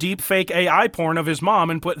find some deep fake AI porn of his mom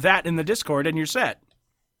and put that in the Discord and you're set.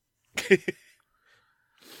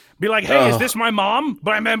 Be like, "Hey, is this my mom?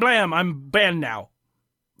 Blam, blam, blam. I'm banned now."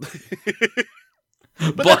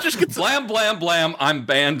 But that just gets blam, blam, blam. I'm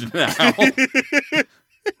banned now.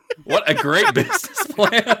 What a great business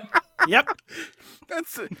plan. Yep.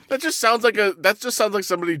 That just sounds like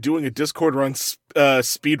somebody doing a Discord run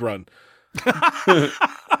speed run.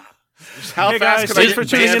 How hey fast guys, can I thanks for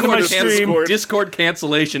tuning into my stream. Discord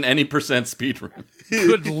cancellation, any % speed run.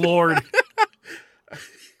 Good Lord.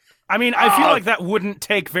 I mean, I feel like that wouldn't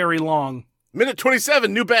take very long. Minute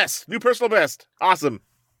 27, new personal best. Awesome.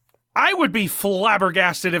 I would be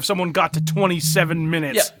flabbergasted if someone got to 27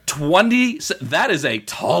 minutes. Yeah, 20. That is a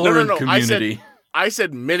tolerant community. I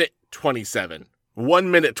said minute 27.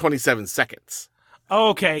 1 minute 27 seconds.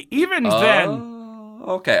 Okay, even then.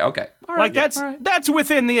 Okay. All right, that's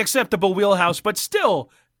within the acceptable wheelhouse, but still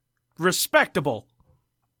respectable.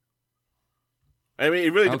 I mean,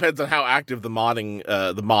 it really depends on how active the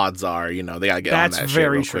mods are. They gotta get on that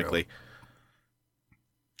shit real quickly.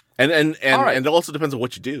 And it also depends on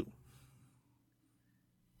what you do.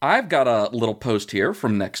 I've got a little post here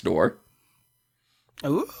from Nextdoor.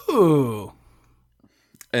 Ooh.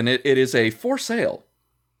 And it is a for sale.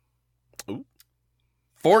 Ooh.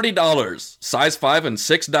 $40, size 5 and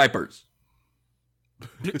 6 diapers.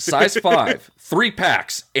 Size 5, 3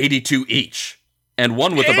 packs, 82 each. And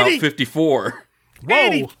one with about 54.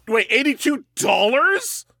 Whoa. Wait,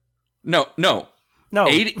 $82? No. No.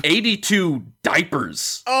 82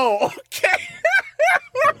 diapers. Oh, okay.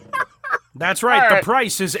 That's right. All right. The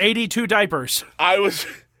price is 82 diapers.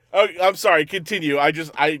 I'm sorry. Continue. I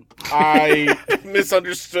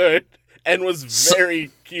misunderstood and was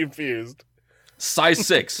very confused. Size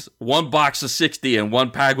 6, 1 box of 60 and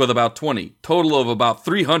 1 pack with about 20. Total of about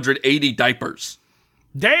 380 diapers.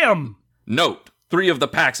 Damn. Note, 3 of the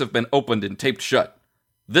packs have been opened and taped shut.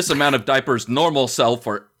 This amount of diapers normal sell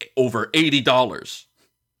for over $80.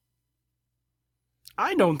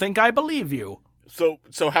 I don't think I believe you. So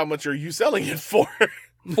how much are you selling it for?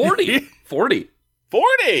 40. 40.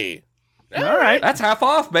 40. All right. That's half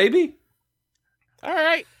off, baby. All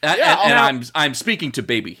right. I'm speaking to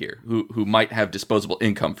Baby here, who might have disposable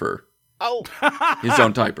income for his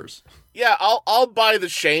own diapers. Yeah, I'll buy the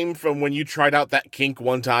shame from when you tried out that kink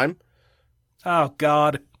one time. Oh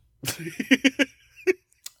God.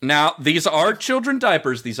 Now, these are children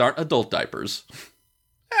diapers. These aren't adult diapers.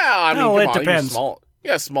 Yeah, I mean, it depends. Small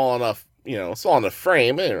enough, small enough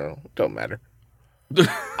frame. Don't matter.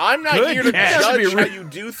 I'm not here to judge how you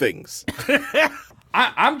do things.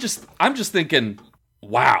 I'm just thinking,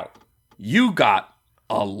 wow, you got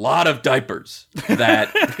a lot of diapers.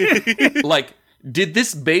 That like, did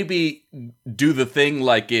this baby do the thing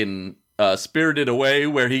like in Spirited Away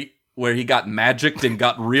where he got magicked and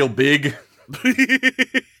got real big?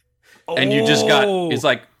 And you just got, it's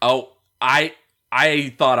like, oh, I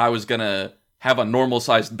thought I was gonna have a normal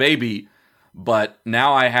sized baby, but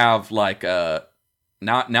now I have like a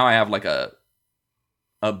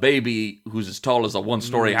baby who's as tall as a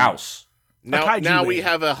 1-story house. Now we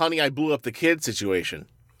have a Honey, I Blew Up the Kid situation.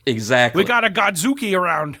 Exactly. We got a Godzuki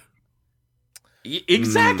around.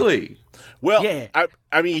 Exactly. Well, yeah.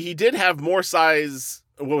 I mean, he did have more size.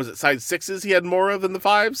 What was it? Size 6s he had more of than the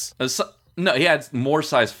 5s? No, he had more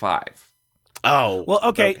size 5. Oh. Well,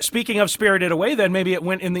 okay. Speaking of Spirited Away, then maybe it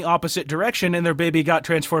went in the opposite direction and their baby got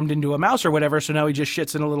transformed into a mouse or whatever, so now he just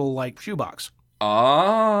shits in a little, like, shoebox.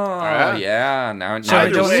 Oh, yeah. Now so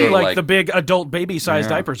they don't need, like, the big adult baby-sized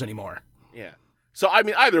diapers anymore. Yeah. So, I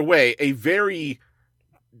mean, either way, a very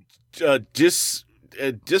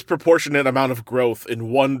disproportionate amount of growth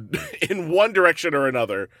in one direction or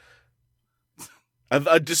another.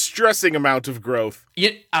 A distressing amount of growth.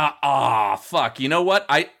 Fuck. You know what?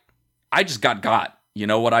 I just got. You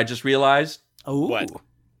know what I just realized? Oh. What?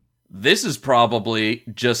 This is probably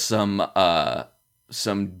just some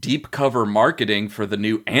deep cover marketing for the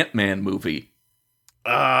new Ant-Man movie.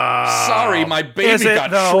 Sorry, my baby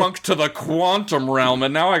got shrunk to the quantum realm,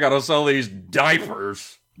 and now I gotta sell these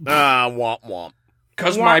diapers. Womp womp.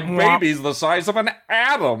 Because my baby's the size of an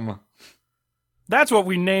atom. That's what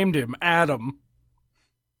we named him, Adam.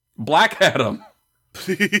 Black Adam.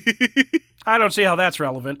 I don't see how that's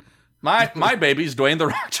relevant. My baby's Dwayne The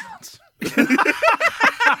Rock Johnson.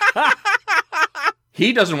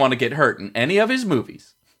 He doesn't want to get hurt in any of his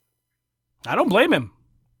movies. I don't blame him.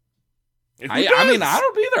 I mean, I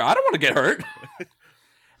don't either. I don't want to get hurt.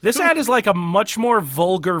 This ad is like a much more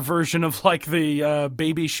vulgar version of like the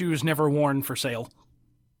baby shoes never worn for sale.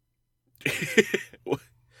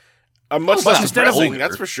 A much less depressing,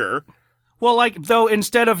 that's for sure. Well, like, though,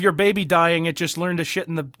 instead of your baby dying, it just learned to shit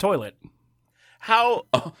in the toilet. How?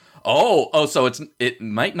 So it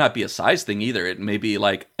might not be a size thing either. It may be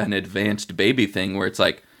like an advanced baby thing where it's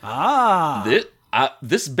like,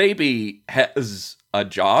 this baby has a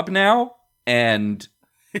job now and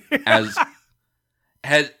has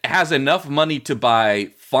enough money to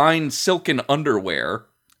buy fine silken underwear.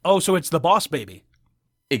 Oh, so it's the boss baby.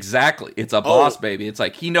 Exactly. It's a boss baby. It's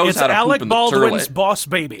like he knows how to poop in the toilet. Alec Baldwin's boss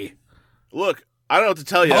baby. Look, I don't know what to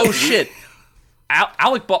tell you. Oh, shit.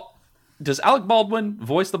 Does Alec Baldwin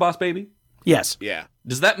voice the boss baby? Yes. Yeah.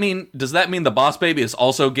 Does that mean the boss baby is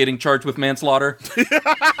also getting charged with manslaughter?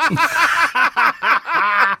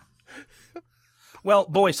 Well,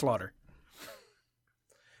 boy slaughter.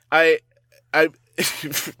 I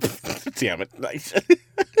damn it. Nice.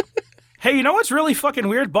 Hey, you know what's really fucking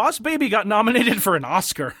weird? Boss Baby got nominated for an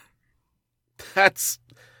Oscar. That's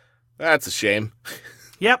a shame.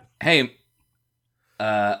 Yep. Hey,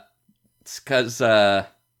 it's because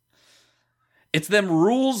it's them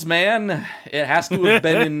rules, man. It has to have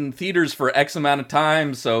been in theaters for X amount of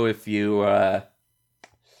time. So if you're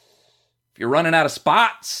running out of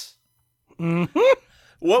spots, what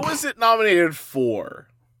was it nominated for?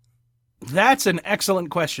 That's an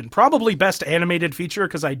excellent question. Probably best animated feature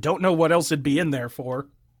because I don't know what else it'd be in there for.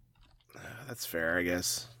 That's fair, I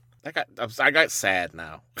guess. I got sad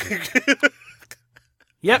now.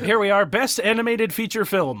 Yep, here we are. Best animated feature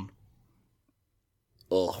film.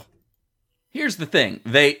 Ugh. Here's the thing.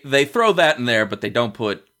 They throw that in there, but they don't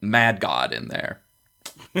put Mad God in there.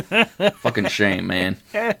 Fucking shame, man.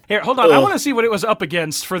 Here, hold on. I want to see what it was up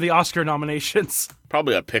against for the Oscar nominations.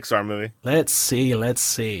 Probably a Pixar movie. Let's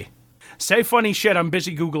see. Say funny shit. I'm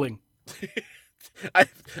busy Googling.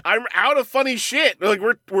 I'm out of funny shit. Like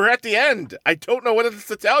we're at the end. I don't know what else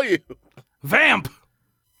to tell you. Vamp.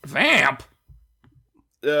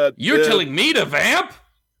 You're telling me to vamp?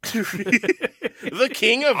 The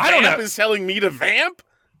king of vamp is telling me to vamp?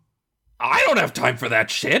 I don't have time for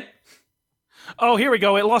that shit. Oh, here we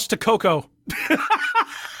go. It lost to Coco.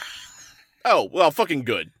 Oh, well, fucking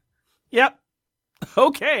good. Yep.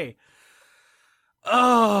 Okay.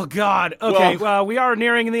 Oh, God. Okay, well, we are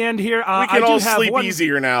nearing the end here. We can all sleep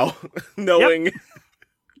easier now, knowing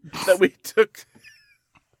that we took...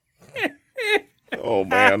 Oh,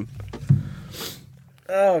 man.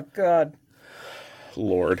 Oh, God.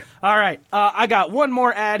 Lord. All right. I got one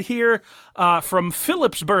more ad here from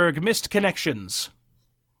Phillipsburg Missed Connections.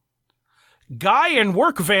 Guy in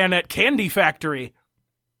work van at candy factory.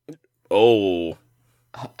 Oh.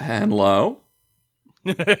 Hello?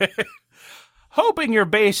 Hoping you're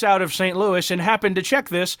based out of St. Louis and happened to check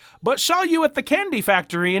this, but saw you at the candy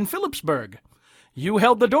factory in Phillipsburg. You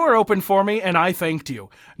held the door open for me, and I thanked you.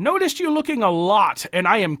 Noticed you looking a lot, and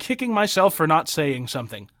I am kicking myself for not saying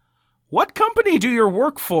something. What company do you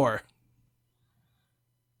work for?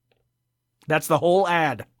 That's the whole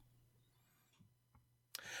ad.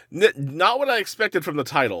 Not what I expected from the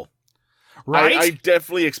title. Right? I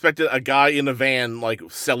definitely expected a guy in a van, like,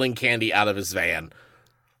 selling candy out of his van.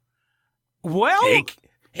 Well...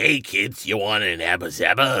 Hey kids, you want an Abba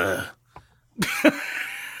Zaba?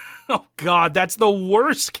 Oh, God, that's the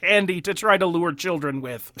worst candy to try to lure children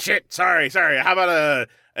with. Shit, sorry. How about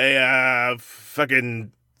a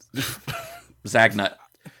fucking... Zagnut.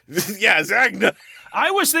 Yeah, Zagnut. I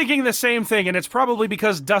was thinking the same thing, and it's probably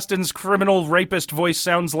because Dustin's criminal rapist voice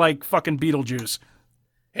sounds like fucking Beetlejuice.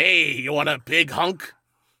 Hey, you want a big hunk?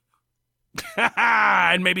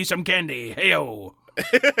 And maybe some candy. Heyo.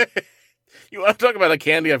 You want to talk about a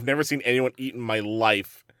candy I've never seen anyone eat in my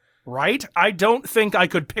life. Right? I don't think I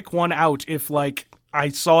could pick one out if, like, I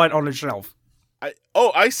saw it on a shelf.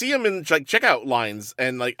 I see them in, like, checkout lines,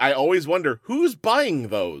 and, like, I always wonder, who's buying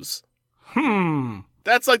those?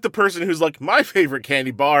 That's like the person who's like, my favorite candy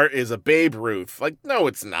bar is a Babe Ruth. Like, no,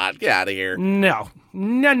 it's not. Get out of here. No.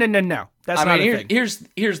 That's not a thing.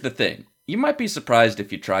 Here's the thing. You might be surprised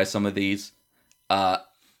if you try some of these. I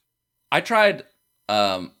tried,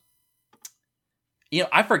 I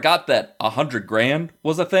forgot that 100 grand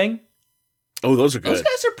was a thing. Oh, those are good. Those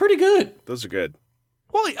guys are pretty good. Those are good.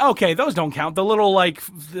 Well, okay, those don't count. The little, like,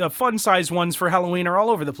 the fun-size ones for Halloween are all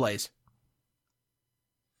over the place.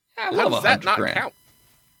 I How love does that not grand. count?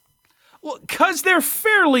 Well, because they're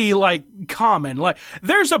fairly, like, common. Like,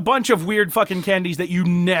 there's a bunch of weird fucking candies that you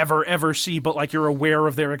never, ever see, but, like, you're aware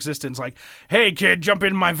of their existence. Like, hey, kid, jump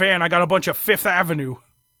in my van. I got a bunch of Fifth Avenue.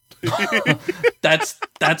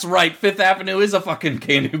 That's right. Fifth Avenue is a fucking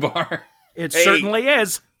candy bar. It certainly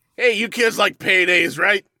is. Hey, you kids like paydays,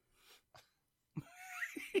 right?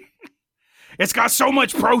 It's got so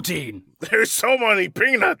much protein. There's so many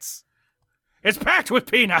peanuts. It's packed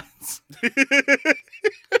with peanuts.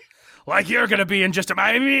 Like you're going to be in just a...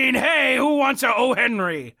 I mean, hey, who wants a O.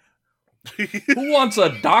 Henry? Who wants a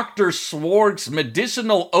Dr. Schwartz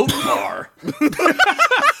medicinal oat bar?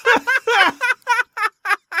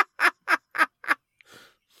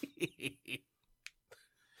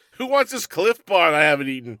 Who wants this Cliff Bar I haven't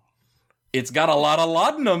eaten? It's got a lot of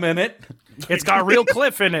laudanum in it. It's got real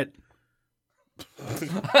Cliff in it.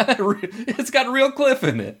 It's got real Cliff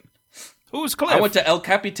in it. Who's Cliff? I went to El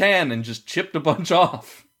Capitan and just chipped a bunch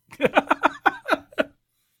off. I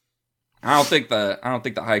don't think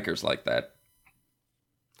the hikers like that.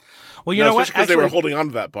 Well, you know what? Because they were holding on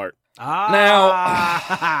to that part. Now,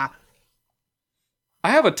 I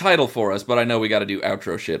have a title for us, but I know we got to do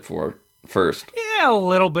outro shit first. Yeah, a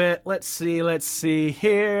little bit. Let's see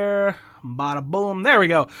here. Bada boom. There we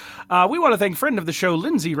go. We want to thank friend of the show,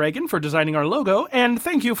 Lindsay Reagan, for designing our logo, and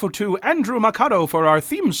thank you to Andrew Mikado for our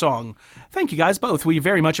theme song. Thank you guys both. We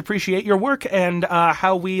very much appreciate your work and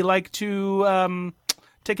how we like to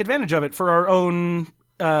take advantage of it for our own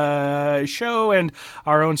show and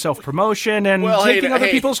our own self-promotion and taking other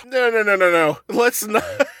people's... No. Let's not...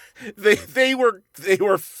 They were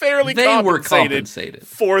fairly compensated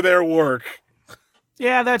for their work.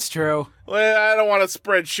 Yeah, that's true. Well, I don't want to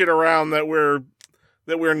spread shit around that we're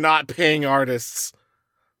not paying artists.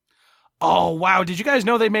 Oh, wow. Did you guys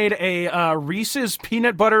know they made a Reese's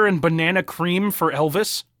peanut butter and banana cream for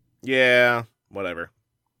Elvis? Yeah, whatever.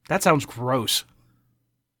 That sounds gross.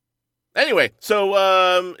 Anyway,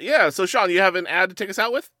 so Sean, you have an ad to take us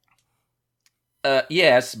out with?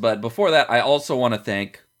 Yes, but before that, I also want to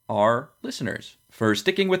thank our listeners for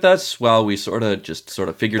sticking with us while we sort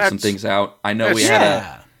of figured some things out. I know we had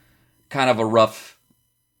a kind of a rough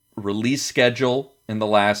release schedule in the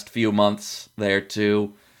last few months there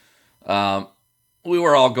too. We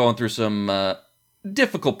were all going through some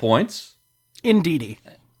difficult points. Indeedy.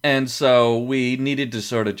 And so we needed to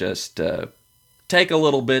sort of just take a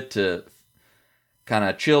little bit to kind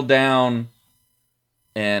of chill down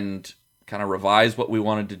and kind of revise what we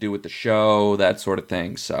wanted to do with the show, that sort of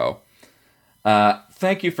thing. So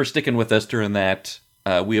thank you for sticking with us during that.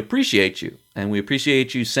 We appreciate you, and we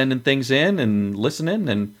appreciate you sending things in and listening.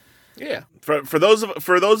 And yeah, for those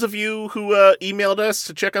of you who emailed us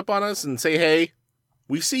to check up on us and say hey,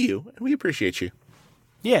 we see you and we appreciate you.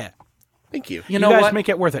 Yeah, thank you. You know guys what? Make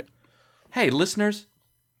it worth it. Hey, listeners,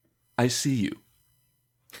 I see you.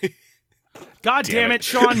 God damn it,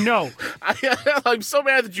 Sean, no. I'm so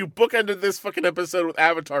mad that you bookended this fucking episode with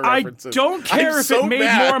Avatar references. I don't care if it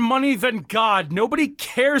made more money than God. Nobody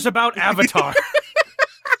cares about Avatar.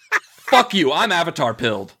 Fuck you. I'm Avatar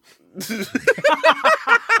pilled.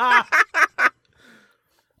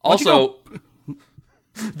 Also,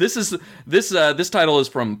 this title is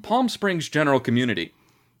from Palm Springs General Community.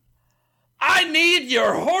 I need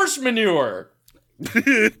your horse manure.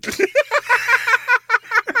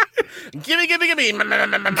 Gimme.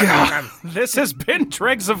 This has been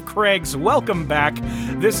Dregs of Craigs. Welcome back.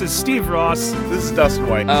 This is Steve Ross. This is Dustin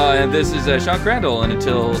White. And this is Sean Crandall. And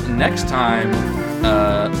until next time,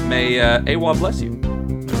 may AWA bless you.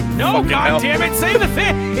 No, goddammit, say the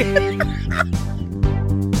thing!